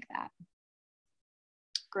models like that.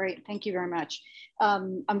 Great, thank you very much.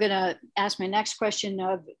 I'm gonna ask my next question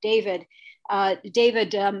of David.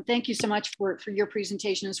 David, thank you so much for your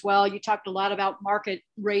presentation as well. You talked a lot about market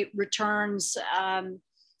rate returns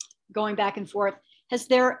going back and forth. Has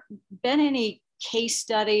there been any case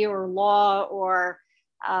study or law or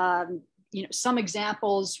some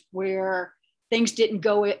examples where things didn't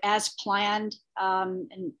go as planned?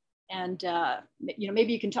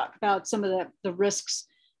 Maybe you can talk about some of the risks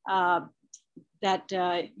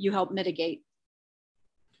that you help mitigate.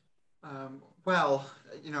 Well,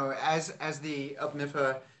 as the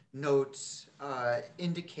UPNIFA notes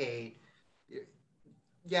indicate,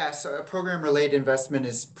 yes, a program-related investment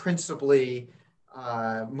is principally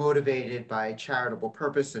motivated by charitable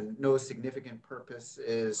purpose, and no significant purpose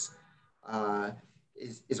is a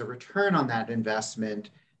return on that investment.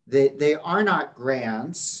 They are not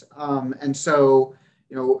grants, and so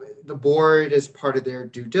the board, as part of their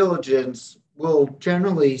due diligence, will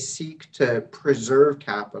generally seek to preserve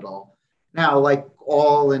capital. Now, like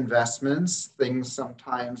all investments, things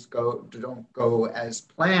sometimes don't go as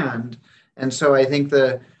planned, and so I think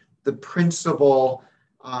the principle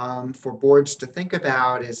for boards to think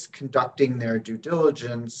about is conducting their due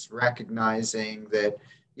diligence, recognizing that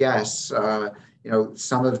yes,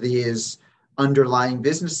 some of these underlying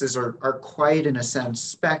businesses are quite, in a sense,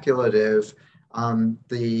 speculative.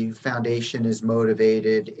 The foundation is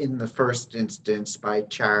motivated in the first instance by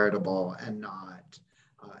charitable and not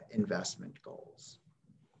investment goals.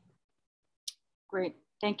 Great,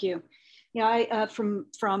 thank you. I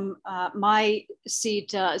from my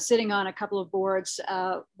seat, sitting on a couple of boards,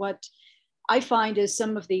 what I find is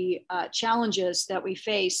some of the challenges that we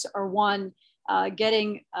face are one,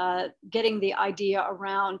 getting the idea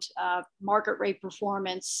around market rate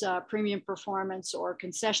performance, premium performance, or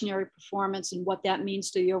concessionary performance, and what that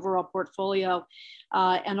means to the overall portfolio,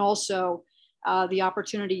 and also the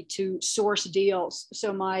opportunity to source deals.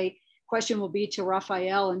 So my question will be to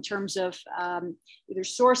Raphael in terms of either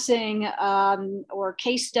sourcing or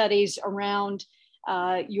case studies around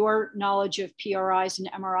your knowledge of PRIs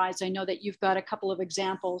and MRIs. I know that you've got a couple of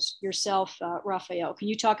examples yourself, Raphael. Can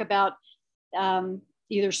you talk about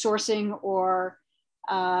either sourcing or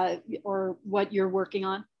what you're working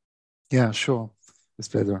on? Yeah, sure.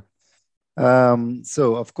 With pleasure.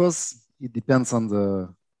 So of course, it depends on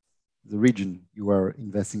the region you are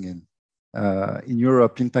investing in. In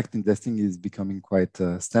Europe, impact investing is becoming quite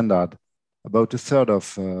standard. About a third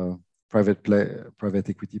of private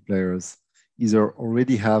equity players either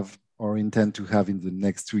already have or intend to have in the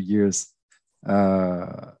next 2 years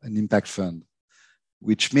an impact fund,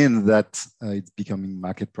 which means that it's becoming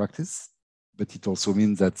market practice, but it also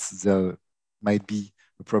means that there might be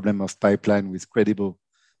a problem of pipeline with credible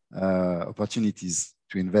opportunities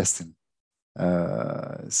to invest in.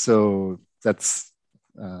 So that's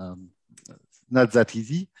not that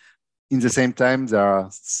easy. In the same time, there are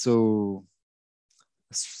so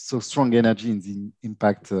strong energy in the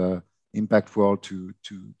impact world to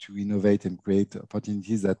innovate and create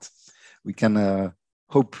opportunities that we can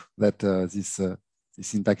hope that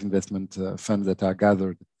this impact investment funds that are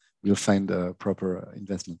gathered will find proper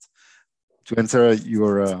investments. To answer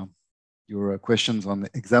your questions on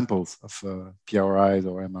examples of PRIs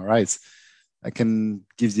or MRIs, I can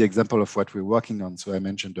give the example of what we're working on. So I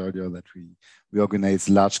mentioned earlier that we organize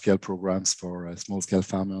large-scale programs for small-scale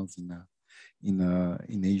farmers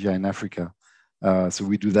in Asia and Africa. So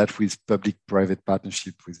we do that with public-private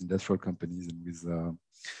partnership with industrial companies and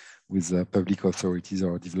with public authorities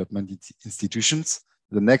or development institutions.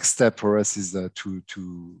 The next step for us is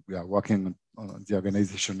we are working on the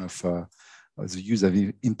organization of the use of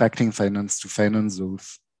impacting finance to finance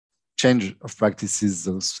those change of practices,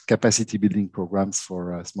 those capacity building programs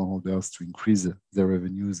for smallholders to increase their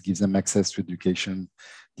revenues, give them access to education,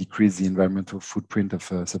 decrease the environmental footprint of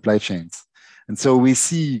supply chains. And so we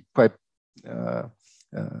see quite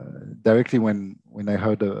directly when I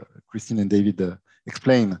heard Christine and David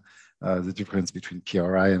explain the difference between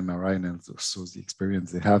PRI and MRI and also the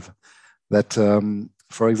experience they have, that,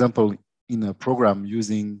 for example, in a program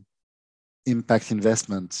using impact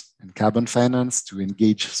investment and carbon finance to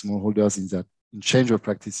engage smallholders in change of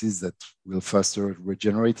practices that will foster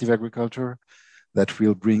regenerative agriculture, that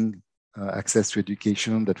will bring access to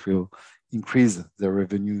education, that will increase their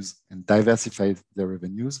revenues and diversify their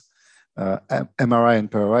revenues. MRI and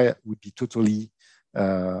PRI would be totally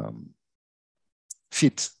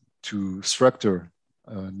fit to structure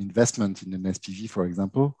an investment in an SPV, for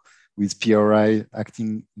example, with PRI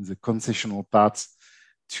acting in the concessional part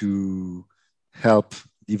to help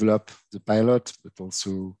develop the pilot, but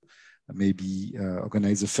also maybe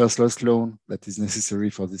organize the first loss loan that is necessary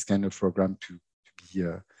for this kind of program to be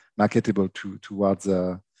marketable towards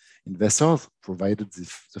investors, provided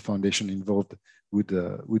the foundation involved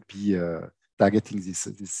would be targeting this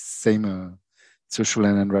same social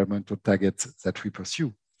and environmental targets that we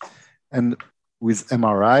pursue. And with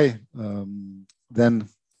MRI, then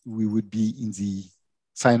we would be in the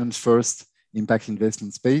finance first impact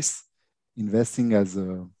investment space, investing as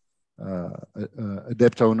a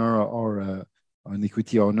debt owner or an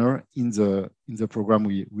equity owner in the program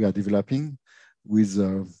we are developing with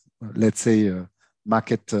let's say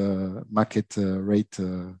market rate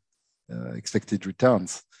expected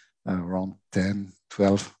returns around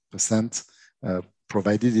 10-12%,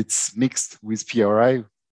 provided it's mixed with PRI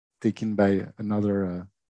taken by another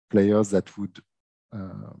players that would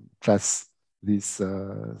class this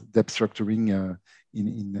debt structuring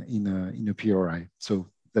in a PRI.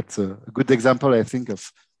 So that's a good example, I think,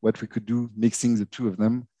 of what we could do mixing the two of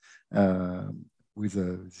them with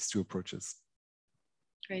these two approaches.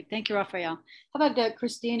 Great, thank you, Raphael. How about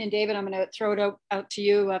Christine and David? I'm going to throw it out to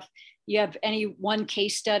you. If you have any one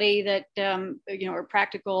case study that or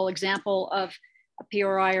practical example of a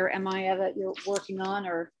PRI or MIA that you're working on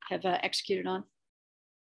or have executed on.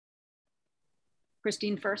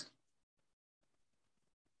 Christine first.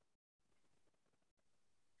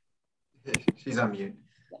 She's on mute.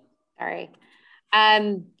 Sorry.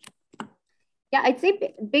 Yeah, I'd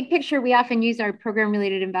say big picture, we often use our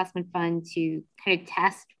program-related investment fund to kind of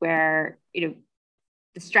test where, the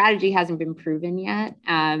strategy hasn't been proven yet.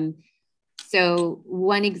 So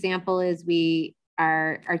one example is we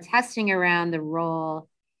are testing around the role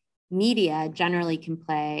media generally can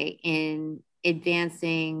play in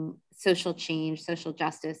advancing social change, social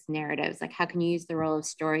justice narratives. Like, how can you use the role of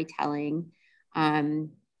storytelling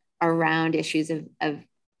around issues of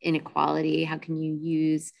inequality? How can you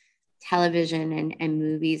use television and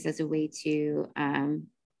movies as a way to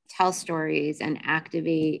tell stories and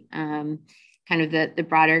activate kind of the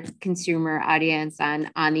broader consumer audience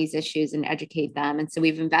on these issues and educate them? And so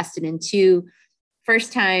we've invested in two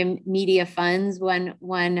first-time media funds, one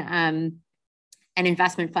an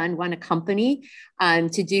investment fund, one a company,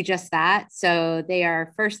 to do just that. So they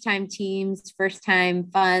are first-time teams, first-time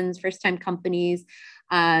funds, first-time companies,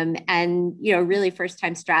 and really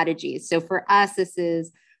first-time strategies. So for us, this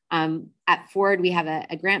is at Ford, we have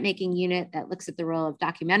a grant-making unit that looks at the role of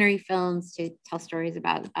documentary films to tell stories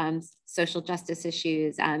about social justice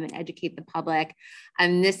issues and educate the public.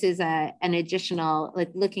 And this is an additional,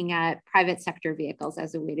 looking at private sector vehicles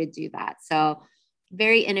as a way to do that. So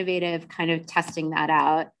very innovative, kind of testing that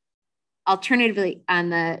out. Alternatively, on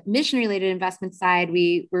the mission-related investment side,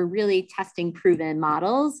 we're really testing proven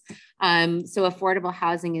models. So affordable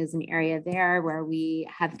housing is an area there where we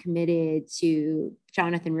have committed to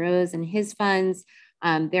Jonathan Rose and his funds.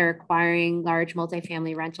 They're acquiring large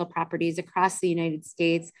multifamily rental properties across the United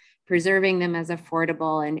States, preserving them as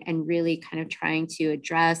affordable and really kind of trying to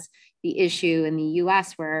address the issue in the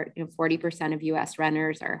US where 40% of US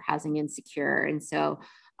renters are housing insecure. And so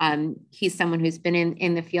he's someone who's been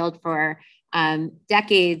in the field for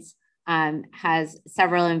decades, has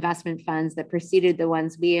several investment funds that preceded the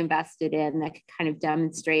ones we invested in that could kind of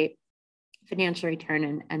demonstrate financial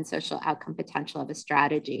return and social outcome potential of a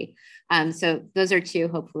strategy. So those are two,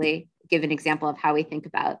 hopefully give an example of how we think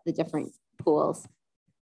about the different pools.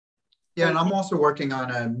 Yeah, and I'm also working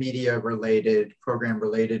on a media-related,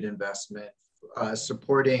 program-related investment,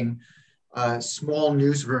 supporting small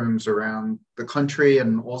newsrooms around the country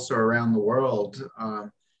and also around the world.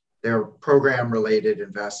 There are program-related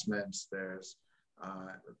investments. There's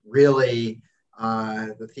really,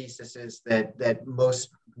 the thesis is that most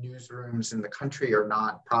newsrooms in the country are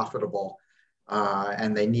not profitable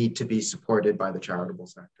and they need to be supported by the charitable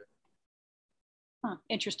sector. Huh,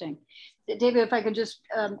 interesting. David, if I could just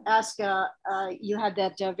ask, you had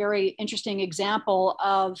that very interesting example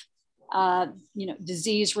of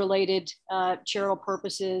disease-related charitable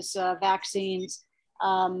purposes, vaccines.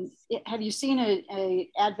 Have you seen a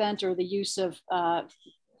advent or the use of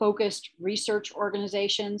focused research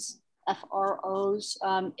organizations, FROs,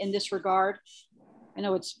 in this regard? I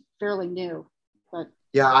know it's fairly new, but.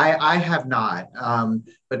 Yeah, I have not,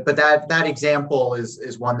 but that example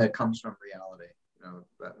is one that comes from reality.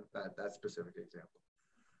 That specific example.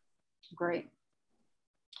 Great.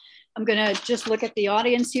 I'm going to just look at the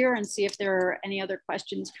audience here and see if there are any other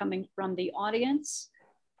questions coming from the audience.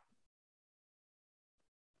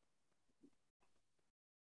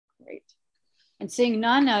 And seeing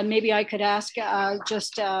none, maybe I could ask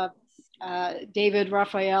David,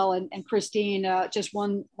 Raphael, and Christine, just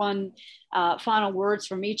one final words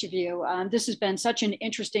from each of you. This has been such an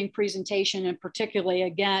interesting presentation, and particularly,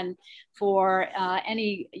 again, for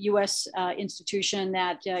any U.S. institution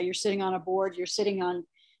that you're sitting on a board, you're sitting on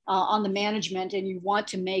the management, and you want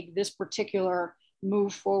to make this particular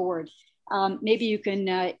move forward. Maybe you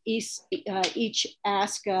can each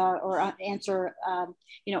ask or answer,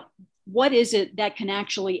 what is it that can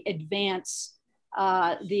actually advance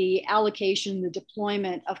the allocation, the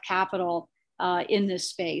deployment of capital in this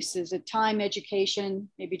space? Is it time, education?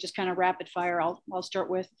 Maybe just kind of rapid fire. I'll start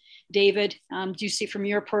with David. Do you see from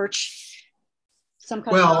your perch some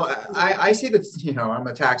kind of... I see that, I'm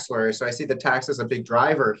a tax lawyer, so I see the tax as a big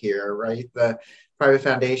driver here, right? The private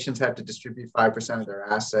foundations have to distribute 5% of their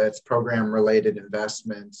assets, program-related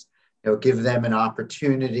investments, give them an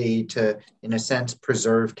opportunity to, in a sense,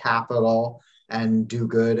 preserve capital and do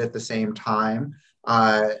good at the same time.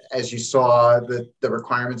 As you saw, the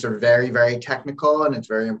requirements are very, very technical, and it's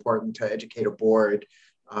very important to educate a board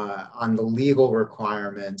on the legal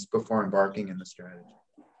requirements before embarking in the strategy.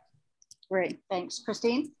 Great, thanks.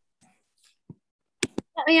 Christine?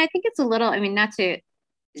 I think it's a little, not to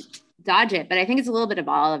dodge it, but I think it's a little bit of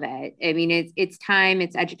all of it. It's time,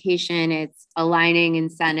 it's education, it's aligning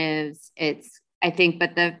incentives. But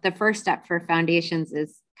the first step for foundations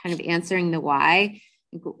is kind of answering the why.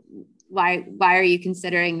 Why are you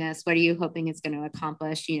considering this? What are you hoping it's going to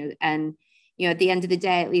accomplish? And at the end of the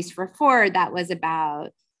day, at least for Ford, that was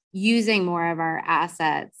about using more of our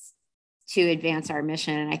assets to advance our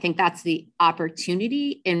mission. And I think that's the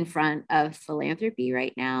opportunity in front of philanthropy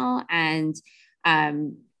right now. And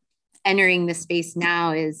entering the space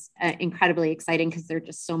now is incredibly exciting because there are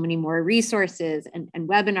just so many more resources and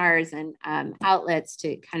webinars and outlets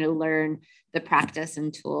to kind of learn the practice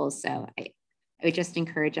and tools. So I would just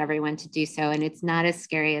encourage everyone to do so. And it's not as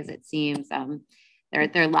scary as it seems. There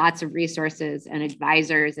are lots of resources and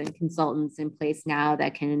advisors and consultants in place now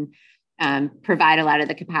that can provide a lot of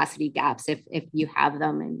the capacity gaps if you have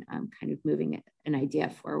them, and kind of moving an idea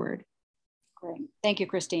forward. Great. Thank you,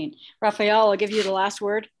 Christine. Raphael, I'll give you the last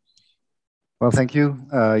word. Well, thank you.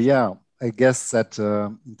 I guess that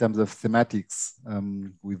in terms of thematics,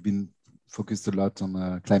 we've been focused a lot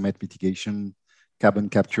on climate mitigation. Carbon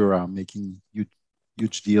capture are making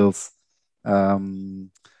huge deals.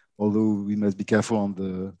 Although we must be careful on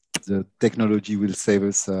the technology will save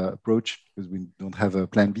us approach, because we don't have a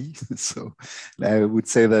plan B. So I would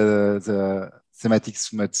say that the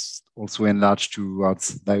thematics must also enlarge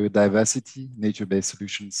towards biodiversity, nature-based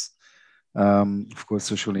solutions, of course,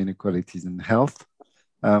 social inequalities and health.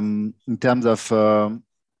 In terms of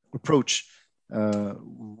approach,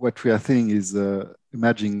 what we are seeing is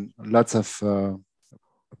emerging lots of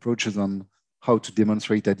approaches on how to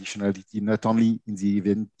demonstrate additionality, not only in the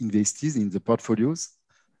investees, in the portfolios,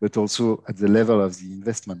 but also at the level of the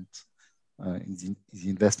investment, in the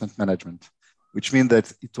investment management, which means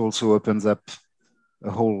that it also opens up a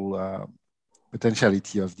whole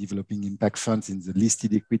potentiality of developing impact funds in the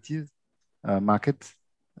listed equities market.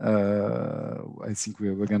 I think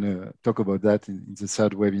we're going to talk about that in the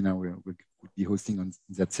third webinar we'll be hosting on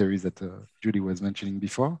that series that Julie was mentioning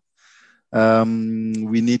before.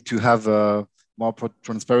 We need to have more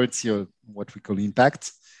transparency of what we call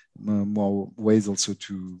impact, more ways also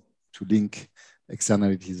to link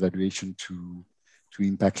externalities valuation to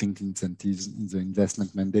impact-linked incentives in the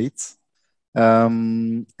investment mandates.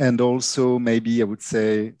 And also maybe I would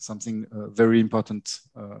say something very important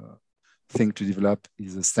thing to develop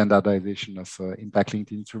is a standardization of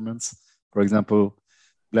impact-linked instruments. For example,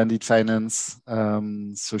 blended finance,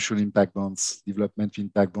 social impact bonds, development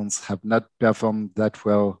impact bonds have not performed that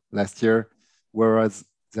well last year, whereas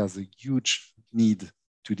there's a huge need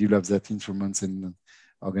to develop that instruments and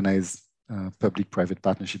organize public-private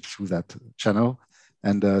partnerships through that channel.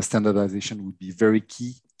 And standardization would be very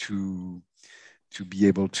key to be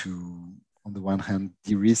able to, on the one hand,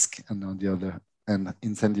 de-risk, and on the other hand,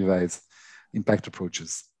 incentivize impact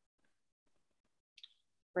approaches.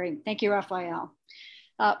 Great, thank you, Raphael.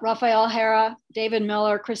 Raphael Hara, David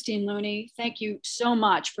Miller, Christine Looney, thank you so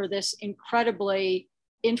much for this incredibly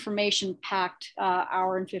information-packed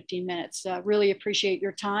hour and 15 minutes. Really appreciate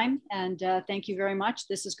your time, and thank you very much.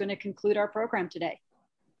 This is going to conclude our program today.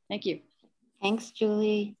 Thank you. Thanks,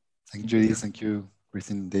 Julie. Thank you, Julie. Thank you,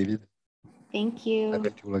 Christine and David. Thank you. I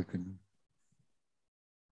bet you like